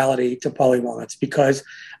duality to Paulie Walnuts, because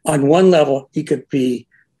on one level, he could be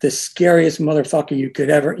the scariest motherfucker you could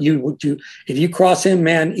ever, if you cross him,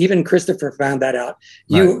 man, even Christopher found that out.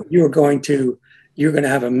 You're going to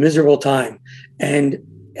have a miserable time. And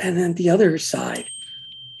then the other side,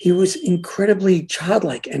 he was incredibly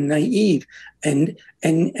childlike and naive and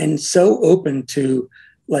so open to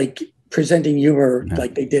like presenting humor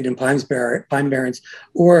like they did in Pine Barrens,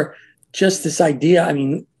 or just this idea. I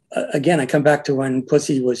mean, again, I come back to when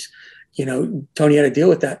Pussy was, Tony had to deal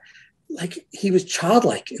with that. Like, he was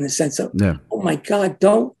childlike in the sense of, oh my God,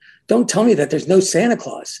 don't tell me that there's no Santa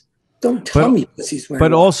Claus. Don't tell me Pussy's wearing.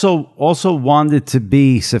 But also wanted to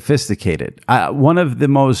be sophisticated. One of the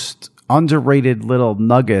most underrated little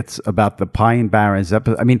nuggets about the Pine Barrens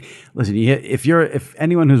episode. I mean, listen, if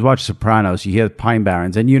anyone who's watched Sopranos, you hear Pine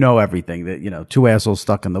Barrens and you know everything that, two assholes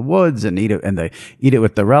stuck in the woods and eat it, and they eat it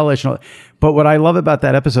with the relish. But what I love about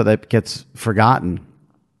that episode that gets forgotten,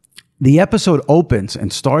 the episode opens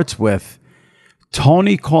and starts with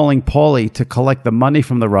Tony calling Paulie to collect the money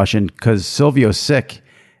from the Russian because Silvio's sick.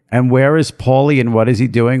 And where is Paulie and what is he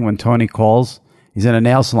doing when Tony calls? He's in a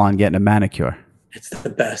nail salon getting a manicure. It's the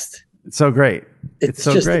best. It's so great. It's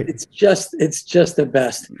so great. It's just the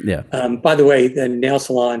best. Yeah. By the way, the nail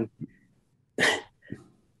salon,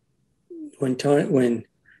 when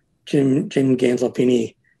Jim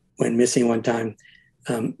Gandolfini went missing one time,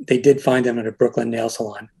 they did find him at a Brooklyn nail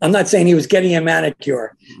salon. I'm not saying he was getting a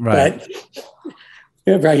manicure, but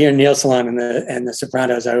right here in nail salon and the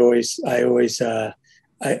Sopranos, I always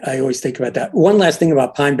think about that. One last thing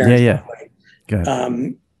about Pine Barrens. Yeah. Go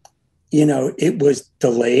ahead. It was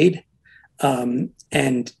delayed.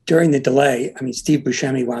 And during the delay, I mean, Steve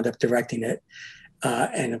Buscemi wound up directing it.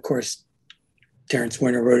 And of course, Terrence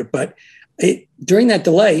Winter wrote it. But during that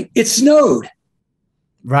delay, it snowed.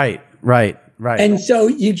 Right. And so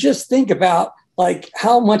you just think about like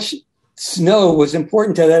how much snow was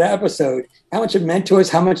important to that episode, how much it meant to us,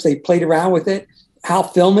 how much they played around with it, how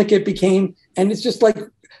filmic it became. And it's just like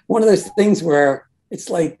one of those things where it's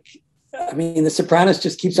like, I mean, The Sopranos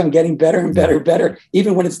just keeps on getting better and better,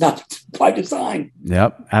 even when it's not by design.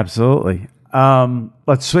 Yep, absolutely.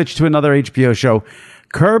 Let's switch to another HBO show.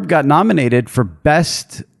 Curb got nominated for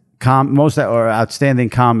Best Most or Outstanding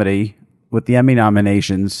Comedy with the Emmy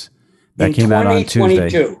nominations that came out on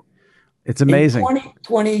Tuesday. It's amazing. In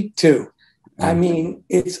 2022. I mean,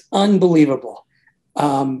 it's unbelievable.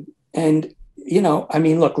 And,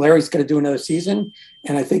 look, Larry's going to do another season.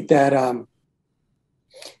 And I think that,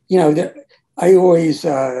 I always,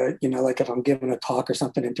 like if I'm giving a talk or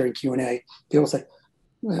something and during Q&A, people say,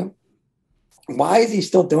 well, why is he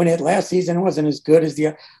still doing it? Last season wasn't as good as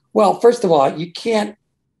well, first of all, you can't,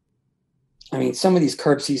 some of these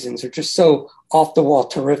Curb seasons are just so off the wall,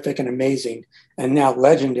 terrific and amazing, and now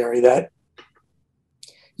legendary that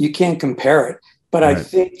you can't compare it. But right. I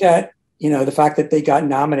think that, the fact that they got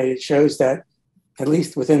nominated shows that, at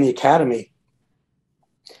least within the Academy,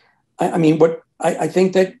 I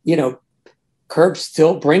think that, Curb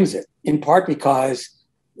still brings it, in part because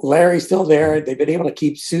Larry's still there. They've been able to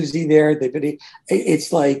keep Susie there.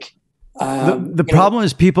 It's like... the problem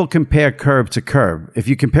is people compare Curb to Curb. If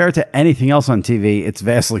you compare it to anything else on TV, it's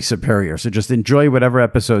vastly superior. So just enjoy whatever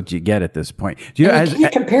episodes you get at this point. How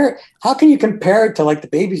can you compare it to like The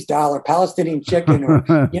Baby's Doll or Palestinian Chicken or,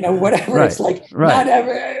 whatever? Right, it's like, right. Not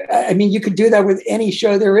ever. You could do that with any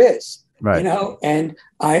show there is, right. And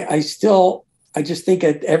I just think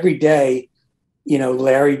that every day,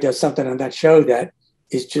 Larry does something on that show that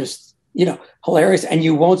is just, hilarious, and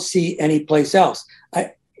you won't see any place else.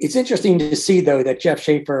 It's interesting to see, though, that Jeff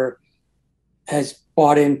Schaffer has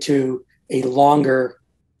bought into a longer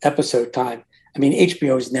episode time. I mean,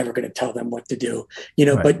 HBO is never going to tell them what to do,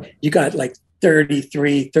 Right. but you got like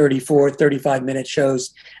 33, 34, 35-minute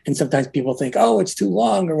shows. And sometimes people think, oh, it's too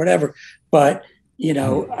long or whatever. But,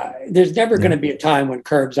 there's never going to be a time when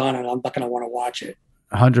Curb's on and I'm not going to want to watch it.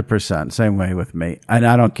 100%. Same way with me. And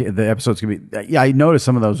I don't care. The episodes can be, yeah, I noticed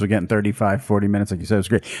some of those were getting 35, 40 minutes. Like you said, it was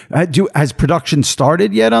great. Has production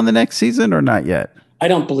started yet on the next season or not yet? I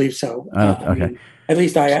don't believe so. Okay. At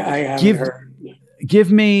least I haven't heard.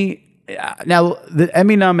 Give me, now the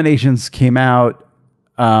Emmy nominations came out,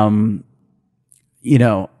 to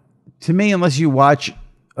me, unless you watch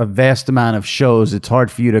a vast amount of shows, it's hard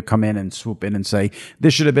for you to come in and swoop in and say,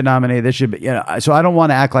 this should have been nominated, this should be, so I don't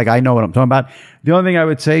want to act like I know what I'm talking about. The only thing I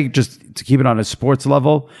would say, just to keep it on a sports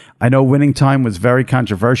level, I know Winning Time was very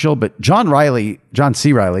controversial, but John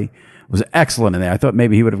C. Reilly was excellent in there. I thought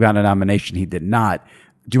maybe he would have gotten a nomination. He did not.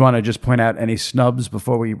 Do you want to just point out any snubs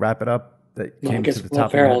before we wrap it up that came to the top? Will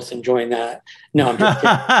Ferrell's enjoying that. No, I'm just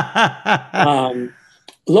kidding.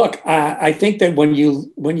 Look, I think that when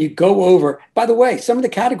you go over, by the way, some of the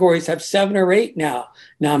categories have 7 or 8 now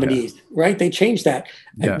nominees, right? They changed that.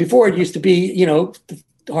 Yeah. Before it used to be,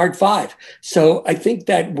 hard 5. So I think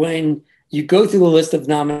that when you go through the list of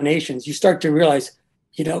nominations, you start to realize,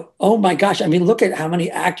 oh my gosh, I mean, look at how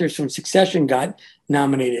many actors from Succession got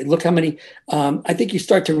nominated. Look how many, I think you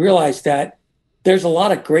start to realize that there's a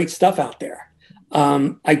lot of great stuff out there.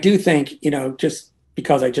 I do think, just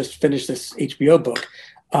because I just finished this HBO book,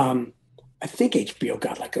 I think HBO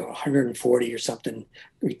got like 140 or something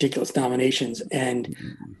ridiculous nominations. And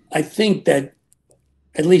I think that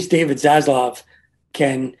at least David Zaslav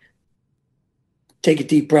can take a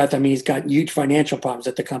deep breath. I mean, he's got huge financial problems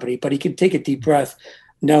at the company, but he can take a deep breath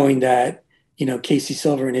knowing that, Casey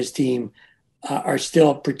Silver and his team are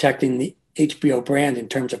still protecting the HBO brand in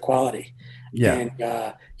terms of quality. Yeah. And,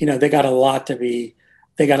 they got a lot to be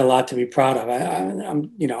proud of.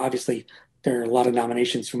 I'm obviously there are a lot of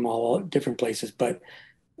nominations from all different places, but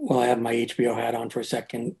while I have my HBO hat on for a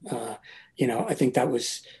second, I think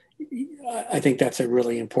that's a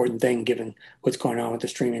really important thing given what's going on with the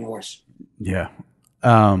streaming wars. Yeah.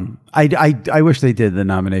 I wish they did the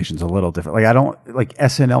nominations a little different. Like I don't like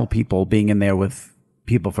SNL people being in there with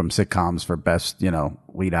people from sitcoms for best,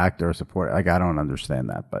 lead actor or support. Like I don't understand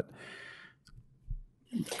that, but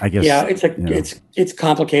I guess it's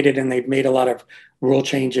complicated, and they've made a lot of rule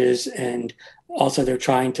changes, and also they're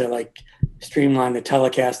trying to streamline the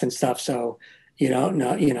telecast and stuff. So you don't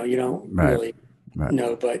really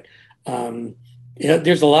know, but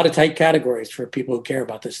there's a lot of tight categories for people who care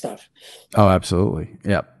about this stuff. Oh, absolutely.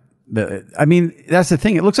 Yeah. I mean, that's the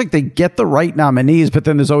thing. It looks like they get the right nominees, but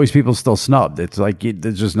then there's always people still snubbed. It's like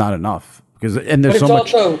there's just not enough and there's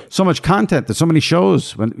so much content. There's so many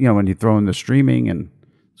shows when you throw in the streaming, and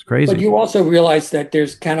it's crazy. But you also realize that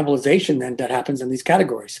there's cannibalization then that happens in these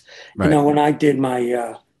categories. Right. When I did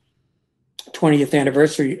my 20th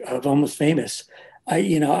anniversary of Almost Famous, I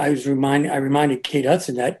reminded Kate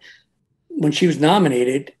Hudson that when she was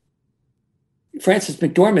nominated, Frances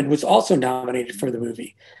McDormand was also nominated for the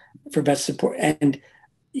movie for Best Support. And,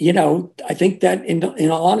 I think that in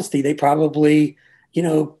all honesty, they probably,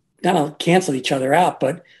 not cancel each other out,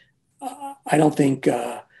 but I don't think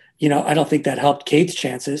that helped Kate's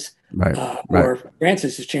chances or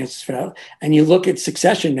Frances's chances for that. And you look at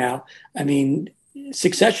Succession now, I mean,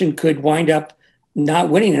 Succession could wind up not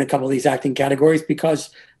winning in a couple of these acting categories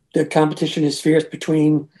because the competition is fierce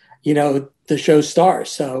between, the show's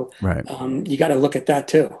stars. So you got to look at that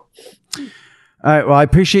too. All right. Well, I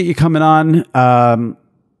appreciate you coming on.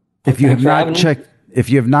 If you have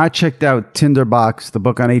not checked out Tinderbox, the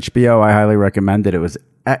book on HBO, I highly recommend it. It was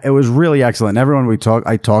really excellent. Everyone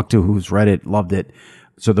I talked to who's read it loved it.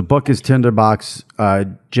 So the book is Tinderbox.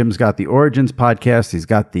 Jim's got the Origins podcast. He's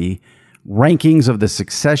got the rankings of the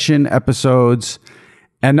Succession episodes,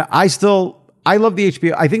 and I love the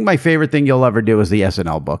HBO. I think my favorite thing you'll ever do is the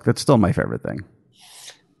SNL book. That's still my favorite thing.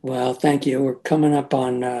 Well, thank you. We're coming up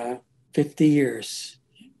on 50 years.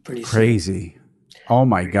 Pretty crazy. Soon. Oh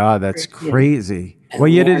my God, that's crazy.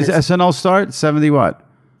 What year did SNL start? 70 what?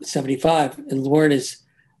 75. And Lauren is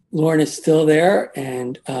still there.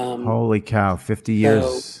 And holy cow, 50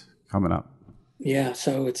 years coming up. Yeah,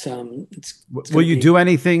 so it's will you do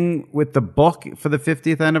anything with the book for the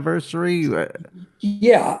 50th anniversary?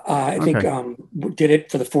 Yeah, I think did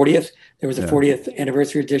it for the 40th. There was a 40th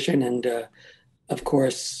anniversary edition, and of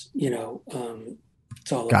course,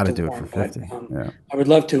 it's all got to do it for 50. I would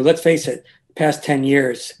love to. Let's face it, past 10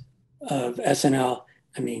 years of SNL.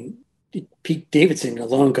 I mean, Pete Davidson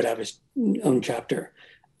alone could have his own chapter.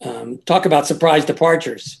 Talk about surprise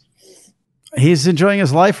departures. He's enjoying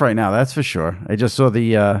his life right now. That's for sure. I just saw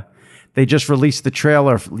the they just released the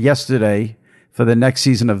trailer yesterday for the next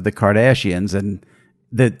season of The Kardashians, and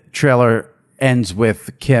the trailer ends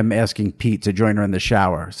with Kim asking Pete to join her in the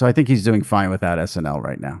shower. So I think he's doing fine without SNL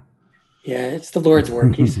right now. Yeah, it's the Lord's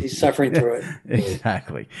work. He's suffering through it.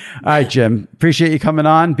 Exactly. All right, Jim. Appreciate you coming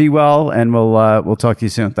on. Be well, and we'll talk to you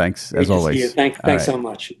soon. Thanks, Great as always. See you. Thanks so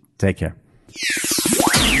much. Take care.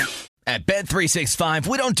 At Bet365,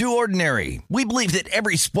 we don't do ordinary. We believe that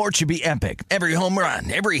every sport should be epic. Every home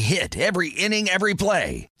run, every hit, every inning, every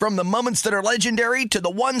play. From the moments that are legendary to the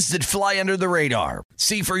ones that fly under the radar.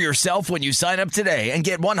 See for yourself when you sign up today and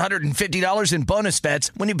get $150 in bonus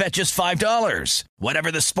bets when you bet just $5.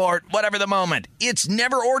 Whatever the sport, whatever the moment, it's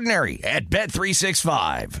never ordinary at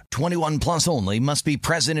Bet365. 21 plus only. Must be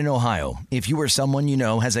present in Ohio. If you or someone you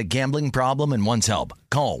know has a gambling problem and wants help,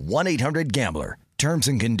 call 1-800-GAMBLER. Terms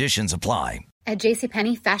and conditions apply. At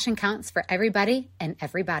JCPenney, fashion counts for everybody and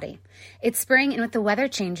everybody. It's spring, and with the weather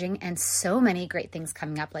changing and so many great things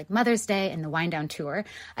coming up like Mother's Day and the Wind Down Tour,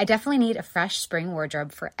 I definitely need a fresh spring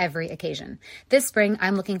wardrobe for every occasion. This spring,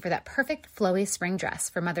 I'm looking for that perfect flowy spring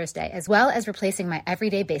dress for Mother's Day, as well as replacing my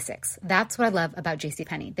everyday basics. That's what I love about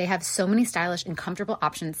JCPenney. They have so many stylish and comfortable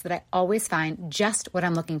options that I always find just what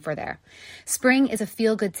I'm looking for there. Spring is a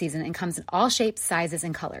feel-good season and comes in all shapes, sizes,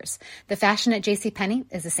 and colors. The fashion at JCPenney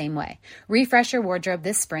is the same way. Refresh your wardrobe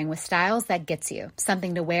this spring with styles that gets you,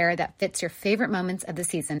 something to wear that fits your favorite moments of the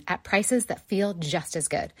season at prices that feel just as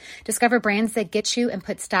good. Discover brands that get you and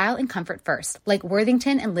put style and comfort first, like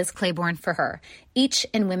Worthington and Liz Claiborne for her, each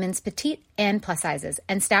in women's petite and plus sizes,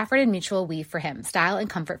 and Stafford and Mutual Weave for him, style and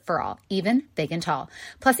comfort for all, even big and tall.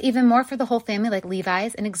 Plus even more for the whole family like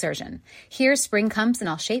Levi's and Exertion. Here, spring comes in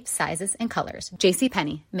all shapes, sizes, and colors.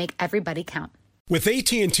 JCPenney, make everybody count. With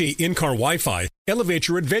AT&T in-car Wi-Fi, elevate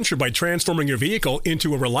your adventure by transforming your vehicle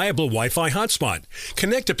into a reliable Wi-Fi hotspot.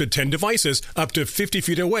 Connect up to 10 devices up to 50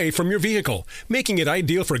 feet away from your vehicle, making it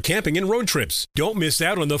ideal for camping and road trips. Don't miss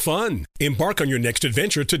out on the fun. Embark on your next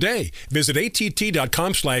adventure today. Visit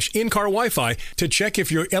att.com/in-car Wi-Fi to check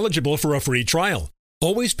if you're eligible for a free trial.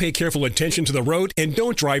 Always pay careful attention to the road and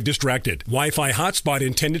don't drive distracted. Wi-Fi hotspot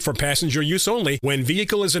intended for passenger use only when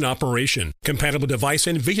vehicle is in operation. Compatible device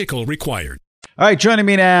and vehicle required. All right, joining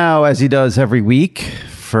me now, as he does every week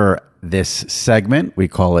for this segment, we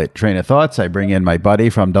call it Train of Thoughts. I bring in my buddy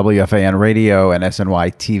from WFAN Radio and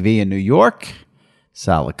SNY TV in New York,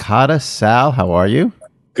 Sal Licata. Sal, how are you?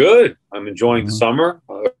 Good. I'm enjoying the summer.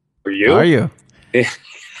 For you? How are you?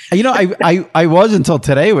 You know, I was until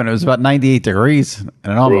today when it was about 98 degrees, and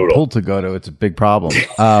I don't have a pool to go to. It's a big problem.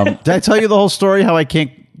 Did I tell you the whole story, how I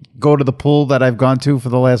can't go to the pool that I've gone to for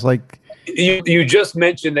the last, You just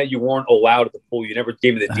mentioned that you weren't allowed at the pool. You never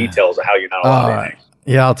gave me the details of how you're not allowed.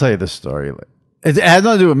 Yeah, I'll tell you the story. It has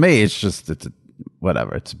nothing to do with me. It's just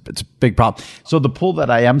whatever. It's a big problem. So the pool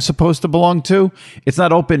that I am supposed to belong to, it's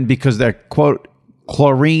not open because their quote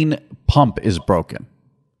chlorine pump is broken.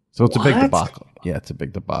 So it's a big debacle. Yeah, it's a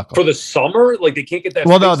big debacle for the summer. Like they can't get that.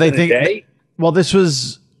 Well, no, they think. Day? Well, this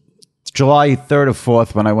was July 3rd or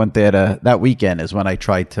 4th when I went there. That weekend is when I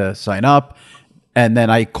tried to sign up. And then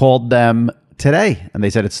I called them today, and they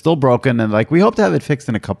said it's still broken, and we hope to have it fixed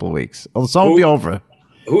in a couple of weeks. The summer will be over.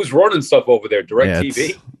 Who's running stuff over there?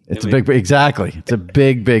 DirecTV? It's exactly. It's a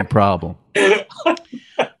big problem. But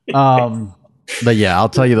yeah, I'll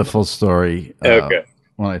tell you the full story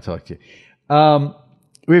when I talk to you.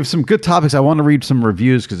 We have some good topics. I want to read some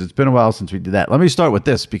reviews because it's been a while since we did that. Let me start with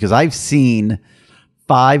this because I've seen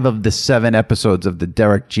 5 of the 7 episodes of the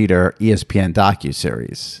Derek Jeter ESPN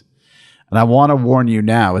docuseries. And I want to warn you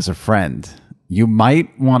now as a friend, you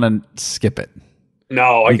might want to skip it.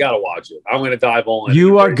 No, I got to watch it. I'm going to dive all in.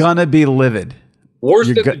 You are going to be livid. Worse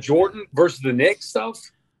than the Jordan versus the Knicks stuff?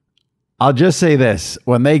 I'll just say this.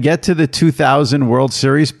 When they get to the 2000 World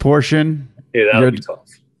Series portion, that'll be tough.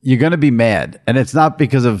 You're going to be mad. And it's not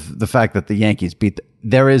because of the fact that the Yankees beat.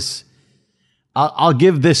 I'll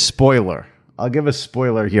give this spoiler. I'll give a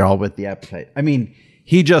spoiler here. I'll with the appetite. I mean,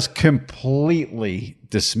 he just completely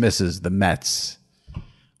dismisses the Mets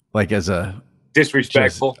as a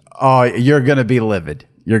disrespectful. You're going to be livid.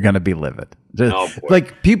 You're going to be livid.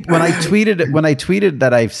 People when I tweeted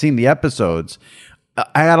that I've seen the episodes,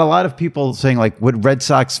 I had a lot of people saying would Red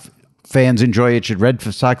Sox fans enjoy it? Should Red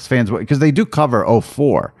Sox fans, because they do cover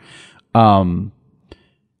 04. The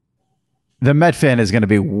Met fan is going to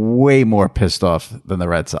be way more pissed off than the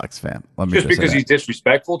Red Sox fan. Just because he's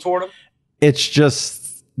disrespectful toward him? It's just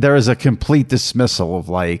there is a complete dismissal of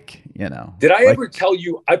Did I ever tell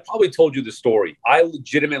you? I probably told you the story. I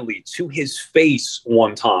legitimately, to his face,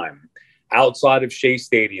 one time outside of Shea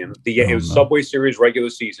Stadium, it was Subway Series regular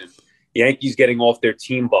season. Yankees getting off their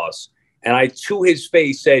team bus, And I, to his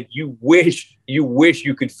face, said, you wish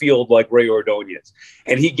you could field like Ray Ordonez.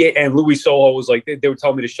 And Luis Sojo was like, they were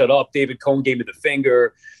telling me to shut up. David Cohn gave me the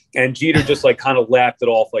finger. And Jeter just like kind of laughed it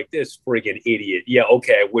off like, this friggin' idiot. Yeah,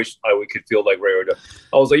 okay, I wish I could field like Ray Ordonez.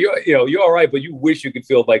 I was like, you're all right, but you wish you could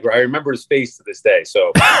field like Ray. I remember his face to this day.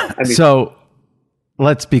 So, I mean, so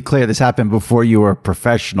let's be clear. This happened before you were a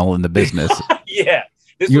professional in the business. Yeah.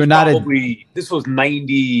 This was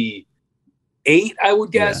 98, I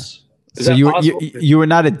would guess. Yeah. So you were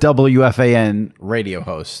not a WFAN radio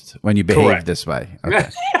host when you behaved Correct. This way. Okay.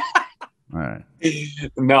 All right.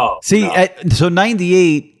 No. See, no. So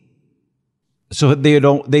 98. So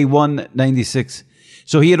they won 96.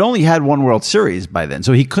 So he had only had one World Series by then.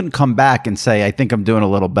 So he couldn't come back and say, I think I'm doing a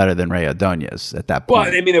little better than Ray Ordonez at that point.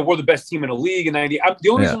 Well, I mean, they were the best team in the league in 98. The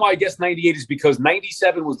only reason why I guess 98 is because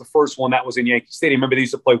 97 was the first one that was in Yankee Stadium. Remember, they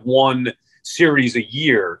used to play one series a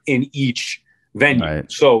year in each venue. Right.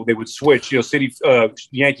 So they would switch.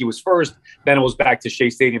 Yankee was first, then it was back to Shea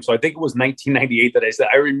Stadium. So I think it was 1998 that I said,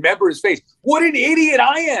 I remember his face. What an idiot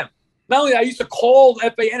I am. Not only I used to call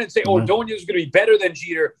FAN and say, Ordonez is going to be better than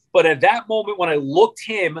Jeter. But at that moment, when I looked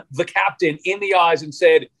him, the captain, in the eyes and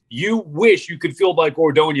said, you wish you could field like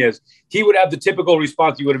Ordonez, he would have the typical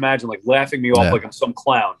response you would imagine, like laughing me off like I'm some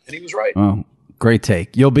clown. And he was right. Oh, great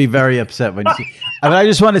take. You'll be very upset when you see. I mean, I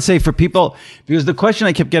just want to say for people, because the question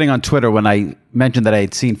I kept getting on Twitter when I mentioned that I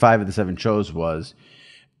had seen 5 of the 7 shows was,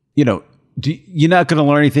 you're not going to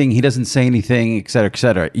learn anything. He doesn't say anything, et cetera, et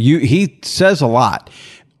cetera. He says a lot.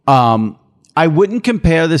 I wouldn't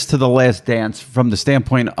compare this to The Last Dance from the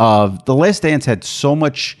standpoint of The Last Dance had so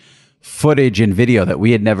much footage and video that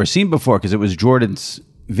we had never seen before because it was Jordan's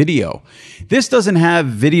video. This doesn't have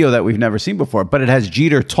video that we've never seen before, but it has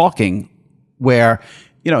Jeter talking where,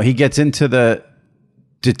 he gets into the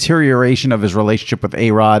deterioration of his relationship with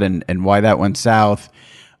A-Rod and why that went south.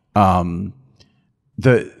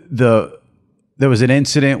 There was an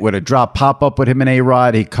incident with a drop pop-up with him and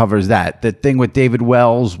A-Rod. He covers that. The thing with David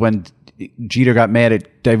Wells when Jeter got mad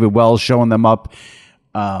at David Wells showing them up.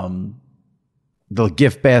 The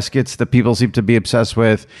gift baskets that people seem to be obsessed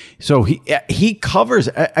with. So he covers,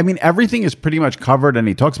 I mean, everything is pretty much covered and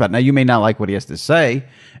he talks about it. Now, you may not like what he has to say.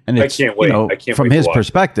 And it's, I can't wait. I can't from wait his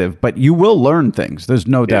perspective, but you will learn things. There's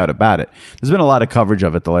no doubt about it. There's been a lot of coverage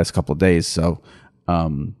of it the last couple of days. So,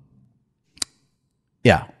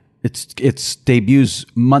 it's debuts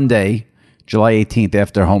Monday, July 18th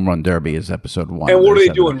after Home Run Derby is episode 1. And what are they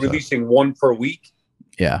doing? Releasing one per week?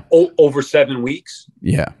 Yeah. Over 7 weeks?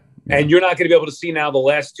 Yeah. And you're not going to be able to see now the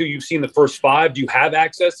last 2. You've seen the first 5. Do you have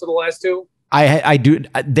access to the last 2? I do.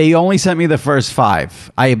 They only sent me the first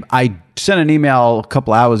 5. I sent an email a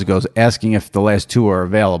couple hours ago asking if the last 2 are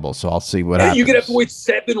available. So I'll see what happens. You're gonna have to wait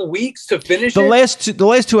 7 weeks to finish the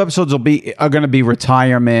last 2 episodes are going to be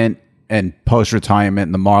retirement and post-retirement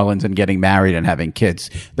and the Marlins and getting married and having kids.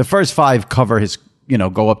 The first 5 cover his,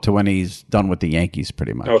 go up to when he's done with the Yankees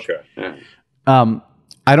pretty much. Okay. Yeah.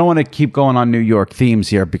 I don't want to keep going on New York themes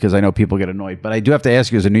here because I know people get annoyed, but I do have to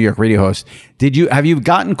ask you as a New York radio host, have you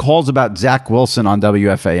gotten calls about Zach Wilson on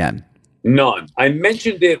WFAN? None. I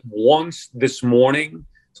mentioned it once this morning,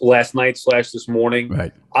 last night / this morning.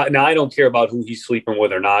 Right. Now, I don't care about who he's sleeping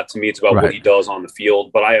with or not. To me, it's about what he does on the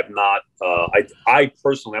field, but I have not. I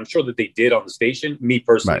personally, I'm sure that they did on the station. Me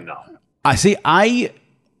personally, no.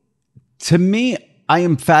 I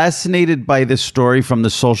am fascinated by this story from the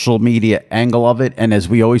social media angle of it. And as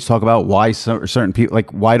we always talk about why certain people, like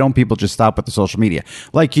why don't people just stop with the social media?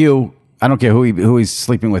 Like you, I don't care who he's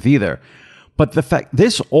sleeping with either. But the fact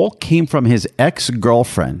this all came from his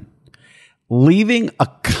ex-girlfriend leaving a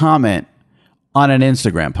comment on an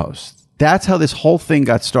Instagram post. That's how this whole thing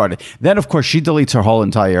got started. Then, of course, she deletes her whole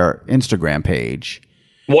entire Instagram page.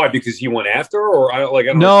 Why? Because he went after her, or I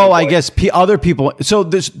don't know. No, I guess other people. So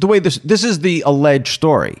this is the alleged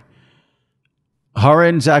story. Her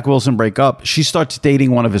and Zach Wilson break up. She starts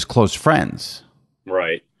dating one of his close friends.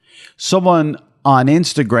 Right. Someone on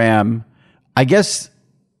Instagram, I guess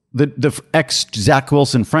the ex Zach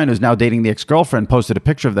Wilson friend who's now dating the ex-girlfriend posted a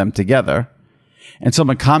picture of them together. And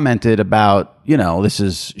someone commented about, this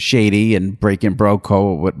is shady and breaking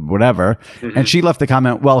broco, whatever. Mm-hmm. And she left the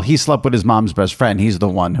comment, well, he slept with his mom's best friend. He's the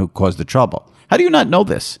one who caused the trouble. How do you not know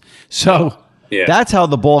this? So that's how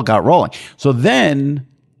the ball got rolling. So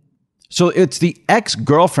it's the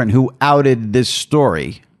ex-girlfriend who outed this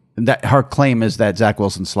story. That her claim is that Zach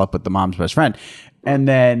Wilson slept with the mom's best friend. And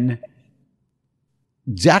then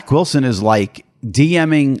Zach Wilson is like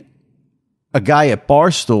DMing a guy at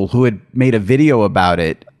Barstool who had made a video about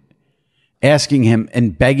it, asking him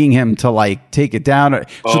and begging him to like take it down.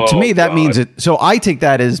 So to me, that means it. So I take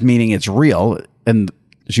that as meaning it's real. And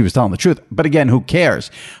she was telling the truth. But again, who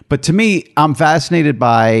cares? But to me, I'm fascinated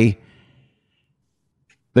by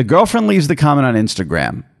the girlfriend leaves the comment on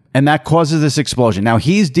Instagram, and that causes this explosion. Now,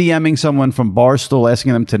 he's DMing someone from Barstool,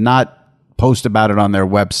 asking them to not post about it on their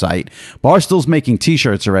website. Barstool's making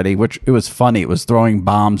T-shirts already, which it was funny. It was throwing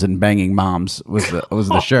bombs and banging moms was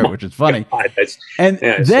the shirt, which is funny. And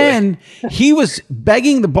then he was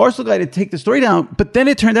begging the Barstool guy to take the story down, but then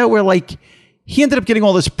it turned out where like he ended up getting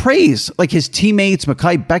all this praise. Like his teammates,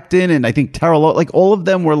 Mekhi Becton and I think Terrell, like all of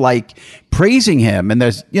them were like praising him. And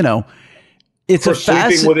there's, you know, it's for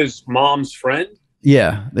sleeping with his mom's friend.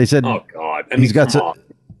 Yeah, they said. Oh God, I mean, he's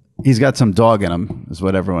got some dog in him, is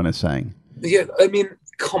what everyone is saying. Yeah, I mean,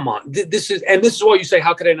 come on. This is why you say,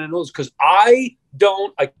 how could I not know this? Because I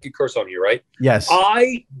can curse on you, right? Yes.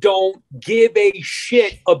 I don't give a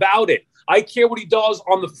shit about it. I care what he does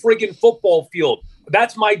on the friggin' football field.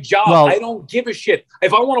 That's my job. Well, I don't give a shit.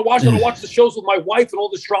 If I want to watch it, I'll watch the shows with my wife and all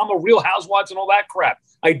this drama, Real Housewives and all that crap.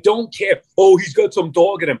 I don't care. Oh, he's got some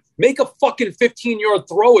dog in him. Make a fucking 15-yard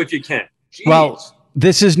throw if you can. Jeez. Well,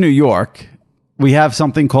 this is New York. We have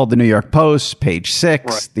something called the New York Post, page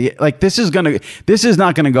 6. Right. This is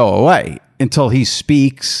not gonna go away until he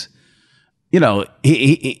speaks. You know,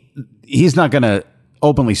 he's not gonna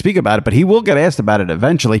openly speak about it, but he will get asked about it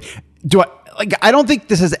eventually. I don't think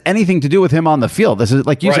this has anything to do with him on the field. This is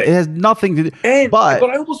like you said, it has nothing to do. But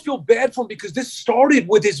I almost feel bad for him because this started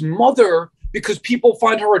with his mother because people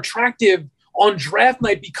find her attractive on draft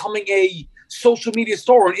night, becoming a social media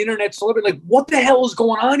star or an internet celebrity. Like, what the hell is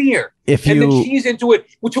going on here? And then she's into it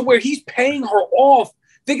to where he's paying her off.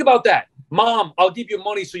 Think about that. Mom, I'll give you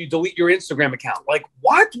money so you delete your Instagram account. Like,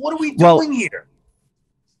 what? What are we doing here?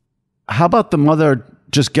 How about the mother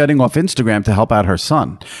just getting off Instagram to help out her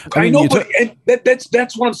son? I know, but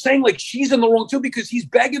that's what I'm saying. Like, she's in the wrong too because he's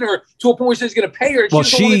begging her to a point where he's going to pay her and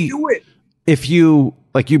she doesn't want to do it. If you,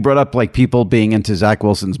 like you brought up, like people being into Zach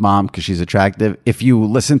Wilson's mom because she's attractive. If you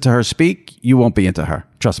listen to her speak, you won't be into her.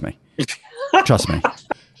 Trust me. Trust me.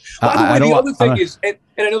 By the way, the other thing is, and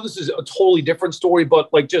I know this is a totally different story,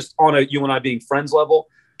 but like just on a you and I being friends level,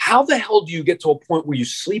 how the hell do you get to a point where you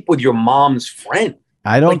sleep with your mom's friend?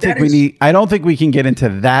 I don't think we can get into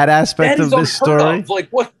that aspect of this story. Like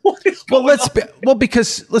what is going on?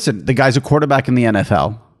 Because listen, the guy's a quarterback in the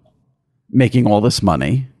NFL, making all this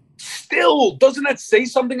money. Still, doesn't that say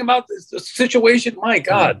something about this situation? My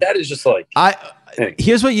God, that is just like.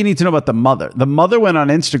 Here's what you need to know about the mother. The mother went on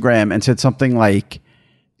Instagram and said something like,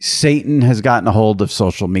 Satan has gotten a hold of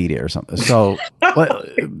social media or something. So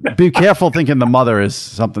be careful thinking the mother is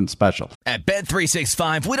something special. At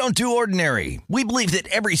Bet365, we don't do ordinary. We believe that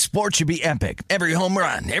every sport should be epic. Every home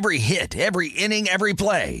run, every hit, every inning, every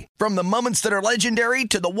play. From the moments that are legendary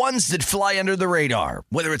to the ones that fly under the radar.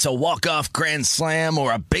 Whether it's a walk-off grand slam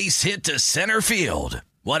or a base hit to center field.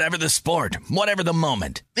 Whatever the sport, whatever the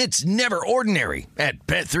moment, it's never ordinary at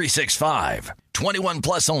Bet365. 21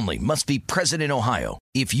 plus only. Must be present in Ohio.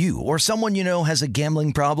 If you or someone you know has a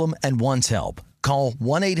gambling problem and wants help, call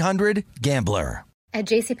 1-800-GAMBLER. At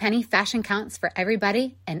JCPenney, fashion counts for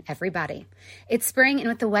everybody and everybody. It's spring, and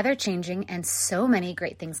with the weather changing and so many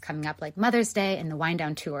great things coming up like Mother's Day and the Wind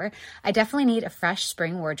Down Tour, I definitely need a fresh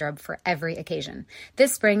spring wardrobe for every occasion.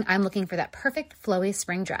 This spring, I'm looking for that perfect flowy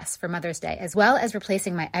spring dress for Mother's Day, as well as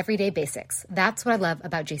replacing my everyday basics. That's what I love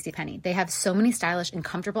about JCPenney. They have so many stylish and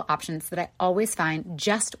comfortable options that I always find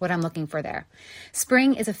just what I'm looking for there.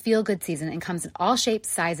 Spring is a feel-good season and comes in all shapes,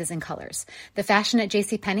 sizes, and colors. The fashion at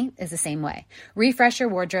JCPenney is the same way. Refresh your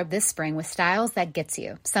wardrobe this spring with styles that gets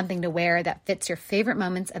you, something to wear that fits your favorite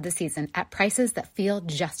moments of the season at prices that feel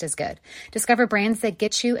just as good. Discover brands that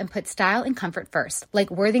get you and put style and comfort first,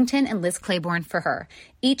 like Worthington and Liz Claiborne for her,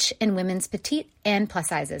 each in women's petite and plus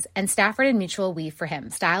sizes, and Stafford and Mutual weave for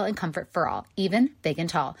him, style and comfort for all, even big and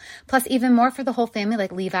tall. Plus even more for the whole family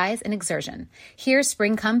like Levi's and Exertion. Here,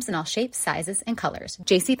 spring comes in all shapes, sizes, and colors.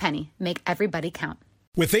 JCPenney, make everybody count.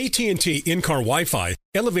 With AT&T in-car Wi-Fi,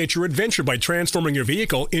 elevate your adventure by transforming your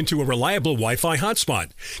vehicle into a reliable Wi-Fi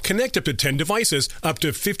hotspot. Connect up to 10 devices up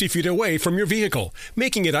to 50 feet away from your vehicle,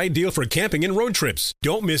 making it ideal for camping and road trips.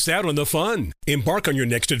 Don't miss out on the fun. Embark on your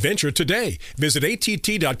next adventure today. Visit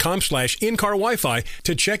att.com/in-car Wi-Fi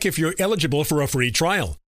to check if you're eligible for a free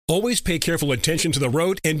trial. Always pay careful attention to the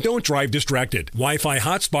road and don't drive distracted. Wi-Fi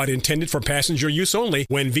hotspot intended for passenger use only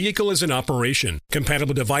when vehicle is in operation.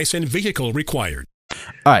 Compatible device and vehicle required.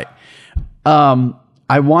 All right.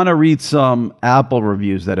 I want to read some Apple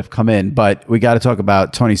reviews that have come in, but we got to talk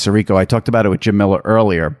about Tony Sirico. I talked about it with Jim Miller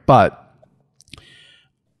earlier, but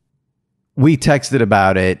we texted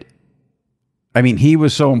about it. I mean, he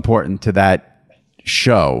was so important to that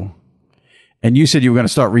show. And you said you were going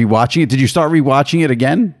to start rewatching it. Did you start rewatching it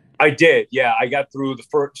again? I did. Yeah, I got through the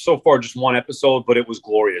first, so far just one episode, but it was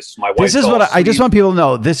glorious. My wife. This is what I just want people to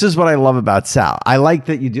know. This is what I love about Sal. I like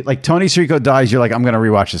that you do. Like Tony Sirico dies, you're like, I'm going to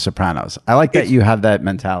rewatch The Sopranos. I like that you have that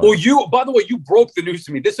mentality. Well, by the way, you broke the news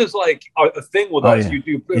to me. This is like a thing with us. Yeah.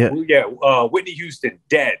 You do, Whitney Houston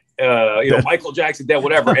dead. Michael Jackson dead.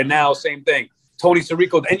 Whatever. And now same thing. Tony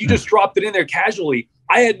Sirico, and you just dropped it in there casually.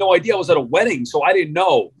 I had no idea. I was at a wedding, so I didn't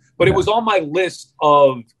know. But it was on my list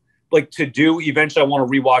of to do. Eventually, I want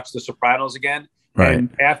to rewatch The Sopranos again. Right.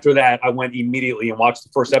 And after that, I went immediately and watched the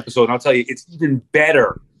first episode. And I'll tell you, it's even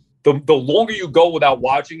better. The longer you go without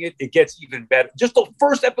watching it, it gets even better. Just the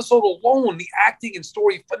first episode alone, the acting and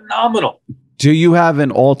story, phenomenal. Do you have an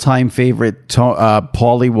all-time favorite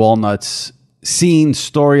Paulie Walnuts scene,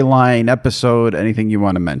 storyline, episode, anything you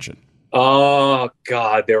want to mention? Oh,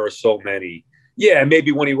 God, there are so many. Yeah,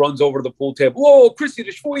 maybe when he runs over to the pool table, whoa, Chrissy,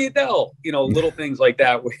 the Schwoyadel, little things like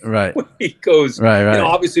that. Right. When he goes, right.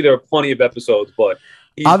 Obviously there are plenty of episodes, but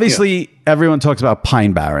obviously everyone talks about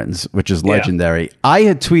Pine Barrens, which is legendary. Yeah. I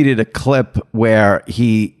had tweeted a clip where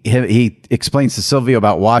he explains to Silvio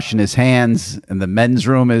about washing his hands, and the men's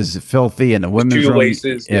room is filthy, and the women's room,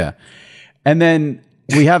 laces, yeah. And then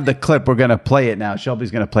we have the clip. We're going to play it now.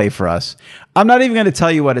 Shelby's going to play for us. I'm not even going to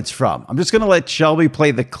tell you what it's from. I'm just going to let Shelby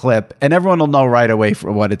play the clip, and everyone will know right away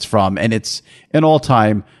for what it's from. And it's an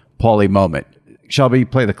all-time Paulie moment. Shelby,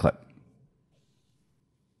 play the clip.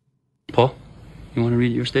 Paul, you want to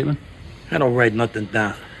read your statement? I don't write nothing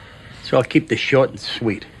down, so I'll keep this short and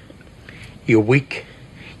sweet. You're weak,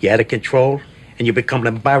 you're out of control, and you become an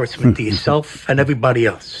embarrassment to yourself and everybody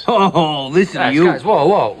else. Oh, listen to you. Guys,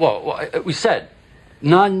 whoa. We said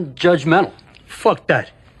non-judgmental. Fuck that.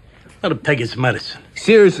 Let him take his medicine.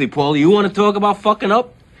 Seriously, Paul, you want to talk about fucking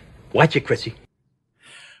up? Watch it, Chrissy.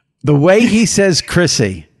 The way he says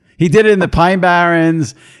Chrissy, he did it in the Pine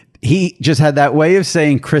Barrens. He just had that way of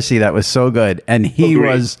saying Chrissy that was so good. And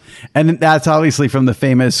and that's obviously from the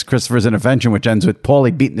famous Christopher's Intervention, which ends with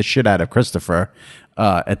Paulie beating the shit out of Christopher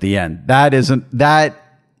at the end.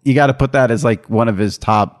 You got to put that as like one of his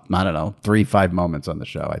top, 3-5 moments on the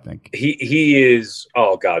show, I think. He is,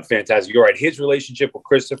 oh God, fantastic. You're right. His relationship with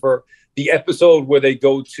Christopher, the episode where they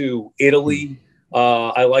go to Italy,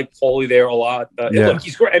 I like Paulie there a lot. Look,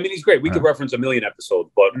 he's great. I mean, he's great. We could reference a million episodes,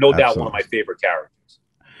 but no doubt one of my favorite characters.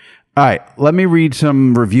 All right, let me read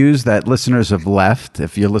some reviews that listeners have left.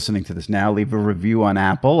 If you're listening to this now, leave a review on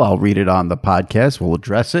Apple. I'll read it on the podcast. We'll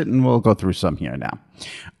address it, and we'll go through some here now.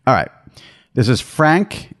 All right. This is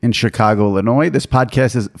Frank in Chicago, Illinois. This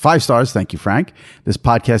podcast is 5 stars. Thank you, Frank. This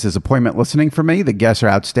podcast is appointment listening for me. The guests are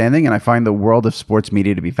outstanding, and I find the world of sports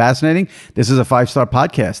media to be fascinating. This is a 5-star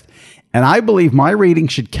podcast, and I believe my rating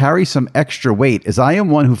should carry some extra weight, as I am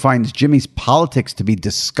one who finds Jimmy's politics to be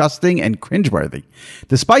disgusting and cringeworthy.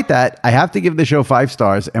 Despite that, I have to give the show 5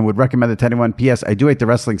 stars and would recommend it to anyone. P.S. I do hate the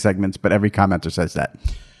wrestling segments, but every commenter says that.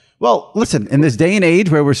 Well, listen, in this day and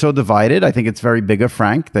age where we're so divided, I think it's very big of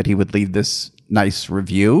Frank that he would leave this nice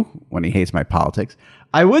review when he hates my politics.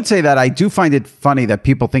 I would say that I do find it funny that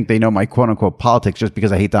people think they know my quote-unquote politics just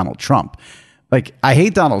because I hate Donald Trump. Like, I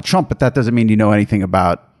hate Donald Trump, but that doesn't mean you know anything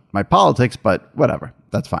about my politics, but whatever.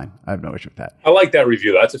 That's fine. I have no issue with that. I like that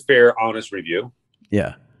review. That's a fair, honest review.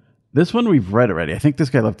 Yeah. This one we've read already. I think this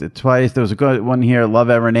guy left it twice. There was a good one here. Love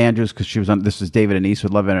Erin Andrews because she was on. This was David and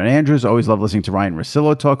Eastwood. Love Erin Andrews. Always love listening to Ryan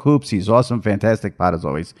Russillo talk hoops. He's awesome, fantastic pod as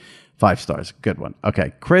always. 5 stars. Good one.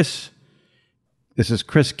 Okay, Chris. This is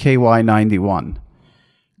Chris KY91.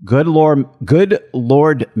 Good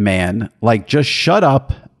Lord, man. Like, just shut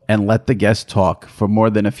up and let the guest talk for more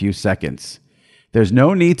than a few seconds. There's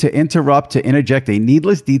no need to interject a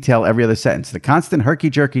needless detail every other sentence. The constant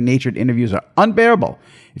herky-jerky natured interviews are unbearable.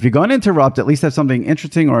 If you're going to interrupt, at least have something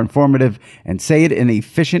interesting or informative and say it in an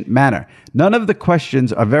efficient manner. None of the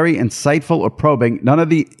questions are very insightful or probing. None of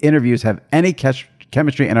the interviews have any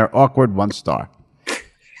chemistry and are awkward. 1 star.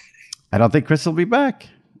 I don't think Chris will be back.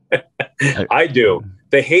 I do.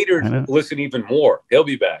 The haters listen even more. He'll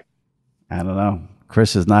be back. I don't know.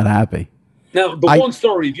 Chris is not happy. Now, the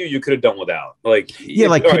 1-star review you could have done without.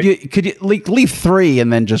 Could you leave 3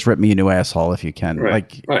 and then just rip me a new asshole if you can?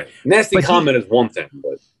 Right. Nasty comment is one thing,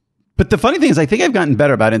 but the funny thing is, I think I've gotten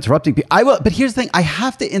better about interrupting people. But here's the thing: I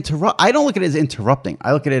have to interrupt. I don't look at it as interrupting.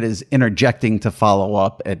 I look at it as interjecting to follow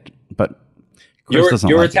up. But Chris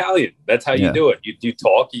you're Italian. That's how you do it. You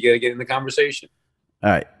talk. You got to get in the conversation. All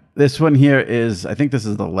right. This one here is. I think this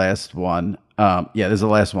is the last one. There's the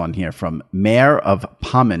last one here from Mayor of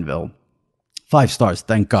Pominville. 5 stars,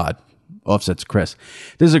 thank God. Offsets Chris.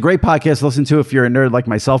 This is a great podcast to listen to if you're a nerd like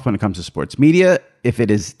myself when it comes to sports media. if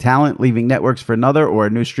it is talent leaving networks for another or a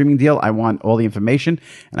new streaming deal, I want all the information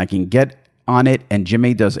and I can get on it. And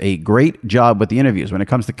Jimmy does a great job with the interviews. When it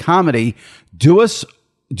comes to comedy, do us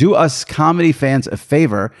comedy fans a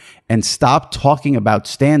favor and stop talking about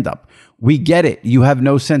stand-up. We get it. You have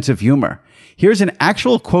no sense of humor. Here's an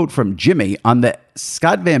actual quote from Jimmy on the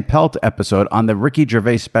Scott Van Pelt episode on the Ricky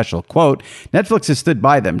Gervais special. Quote, Netflix has stood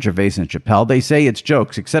by them, Gervais and Chappelle. They say it's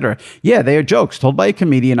jokes, etc. Yeah, they are jokes told by a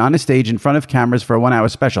comedian on a stage in front of cameras for a 1 hour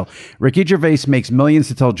special. Ricky Gervais makes millions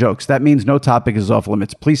to tell jokes. That means no topic is off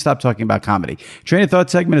limits. Please stop talking about comedy. Train of Thought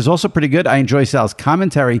segment is also pretty good. I enjoy Sal's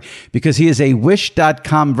commentary because he is a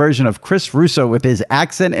Wish.com version of Chris Russo with his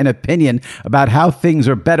accent and opinion about how things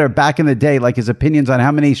were better back in the day, like his opinions on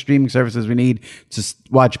how many streaming services we need to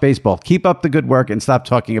watch baseball. Keep up the good work and stop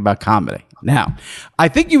talking about comedy. Now, I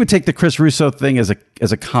think you would take the Chris Russo thing as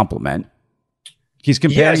a compliment. He's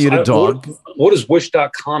comparing you to dog. What does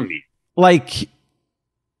Wish.com mean? Like,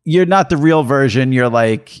 you're not the real version. You're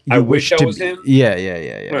like, you I wish I was him. Yeah.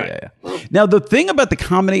 Right. Yeah. Now, the thing about the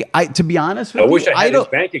comedy, to be honest with I you, wish I had his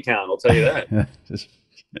bank account. I'll tell you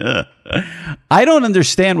that. I don't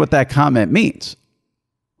understand what that comment means.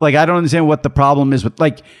 Like, I don't understand what the problem is with,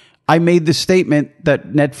 like, I made the statement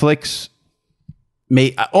that Netflix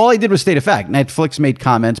made. All I did was state a fact. Netflix made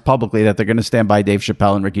comments publicly that they're going to stand by Dave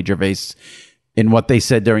Chappelle and Ricky Gervais in what they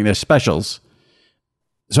said during their specials.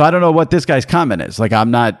 So I don't know what this guy's comment is. Like,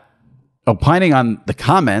 I'm not opining on the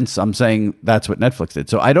comments. I'm saying that's what Netflix did.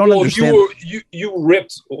 So I don't understand. You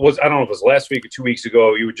ripped, I don't know if it was last week or 2 weeks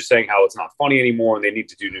ago. You were just saying how it's not funny anymore and they need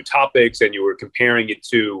to do new topics. And you were comparing it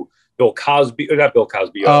to Bill Cosby, or not Bill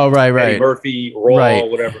Cosby. Right. Eddie Murphy, Raw,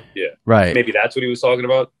 whatever. Yeah. Right. Maybe that's what he was talking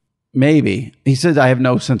about. Maybe. He says I have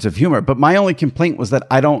no sense of humor. But my only complaint was that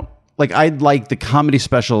I'd like the comedy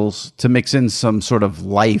specials to mix in some sort of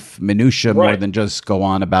life minutia more than just go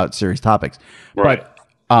on about serious topics. Right.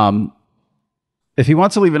 But if he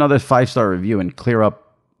wants to leave another 5-star review and clear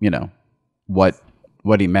up,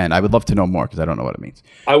 what he meant, I would love to know more because I don't know what it means.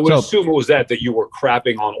 I would assume it was that you were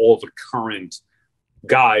crapping on all the current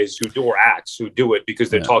guys who do, or acts who do it because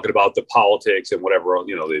they're talking about the politics and whatever,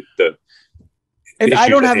 the and I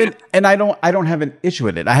don't have an issue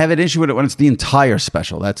with it. I have an issue with it when it's the entire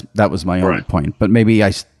special. That was my only point. But maybe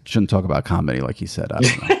I shouldn't talk about comedy like he said. I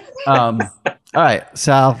don't know. All right,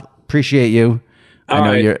 Sal, appreciate you.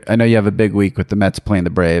 I know you have a big week with the Mets playing the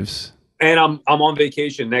Braves. And I'm on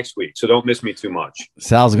vacation next week, so don't miss me too much.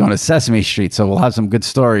 Sal's going to Sesame Street, so we'll have some good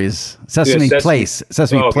stories. Sesame Place.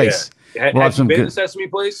 Yeah. Have you been to Sesame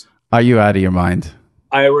Place? Are you out of your mind?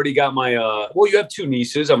 I already got my. You have 2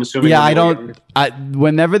 nieces. I'm assuming. Yeah, I don't.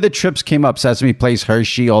 Whenever the trips came up, Sesame Place,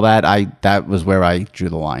 Hershey, all that, that was where I drew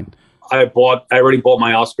the line. I already bought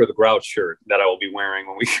my Oscar the Grouch shirt that I will be wearing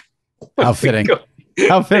when we. How fitting!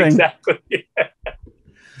 How fitting! Exactly. Yeah.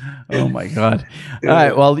 Oh my God! All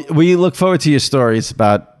right. Well, we look forward to your stories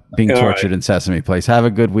about being tortured in Sesame Place. Have a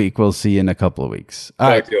good week. We'll see you in a couple of weeks. All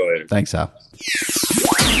right. See you later. Thanks, Al.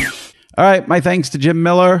 All right. My thanks to Jim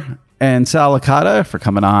Miller and Sal Licata for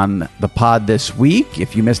coming on the pod this week.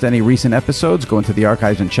 If you missed any recent episodes, go into the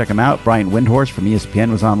archives and check them out. Brian Windhorst from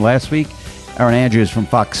ESPN was on last week. Aaron Andrews from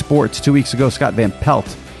Fox Sports 2 weeks ago. Scott Van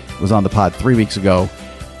Pelt was on the pod 3 weeks ago.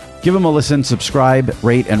 Give them a listen, subscribe,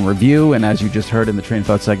 rate, and review. And as you just heard in the Train of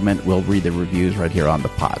Thought segment, we'll read the reviews right here on the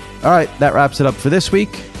pod. All right, that wraps it up for this week.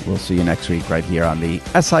 We'll see you next week right here on the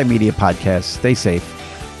SI Media Podcast. Stay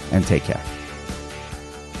safe and take care.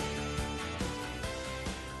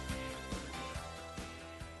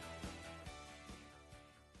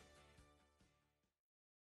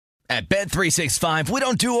 At Bet365, we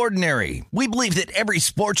don't do ordinary. We believe that every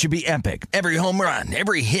sport should be epic. Every home run,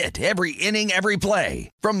 every hit, every inning, every play.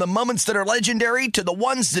 From the moments that are legendary to the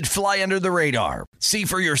ones that fly under the radar. See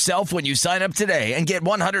for yourself when you sign up today and get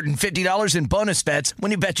 $150 in bonus bets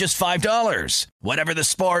when you bet just $5. Whatever the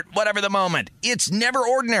sport, whatever the moment, it's never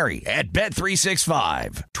ordinary at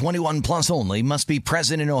Bet365. 21 plus only. Must be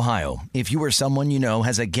present in Ohio. If you or someone you know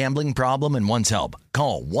has a gambling problem and wants help,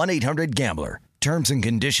 call 1-800-GAMBLER. Terms and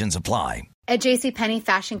conditions apply. At JCPenney,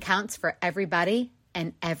 fashion counts for everybody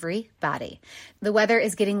and everybody. The weather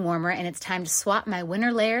is getting warmer and it's time to swap my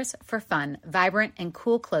winter layers for fun, vibrant, and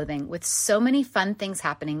cool clothing. With so many fun things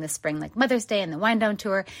happening this spring, like Mother's Day and the Wind Down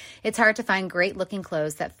Tour, it's hard to find great looking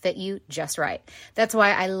clothes that fit you just right. That's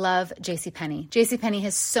why I love JCPenney. JCPenney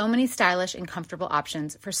has so many stylish and comfortable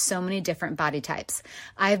options for so many different body types.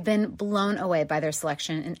 I've been blown away by their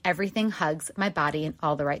selection, and everything hugs my body in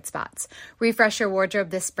all the right spots. Refresh your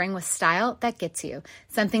wardrobe this spring with style that gets you.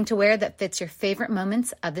 Something to wear that fits your favorite moment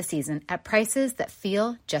moments of the season at prices that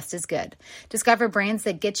feel just as good. Discover brands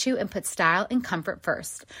that get you and put style and comfort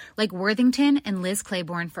first, like Worthington and Liz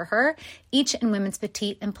Claiborne for her, each in women's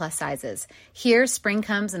petite and plus sizes. Here, spring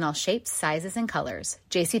comes in all shapes, sizes, and colors.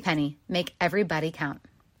 JCPenney, make everybody count.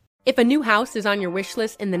 If a new house is on your wish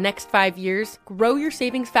list in the next 5 years, grow your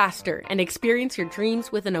savings faster and experience your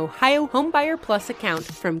dreams with an Ohio Homebuyer Plus account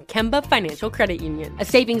from Kemba Financial Credit Union. A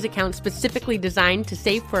savings account specifically designed to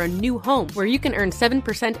save for a new home, where you can earn 7%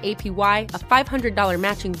 APY, a $500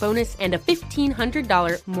 matching bonus, and a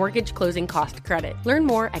 $1,500 mortgage closing cost credit. Learn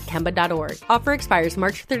more at Kemba.org. Offer expires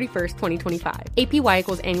March 31st, 2025. APY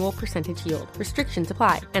equals annual percentage yield. Restrictions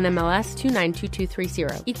apply. NMLS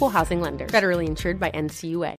 292230. Equal housing lender. Federally insured by NCUA.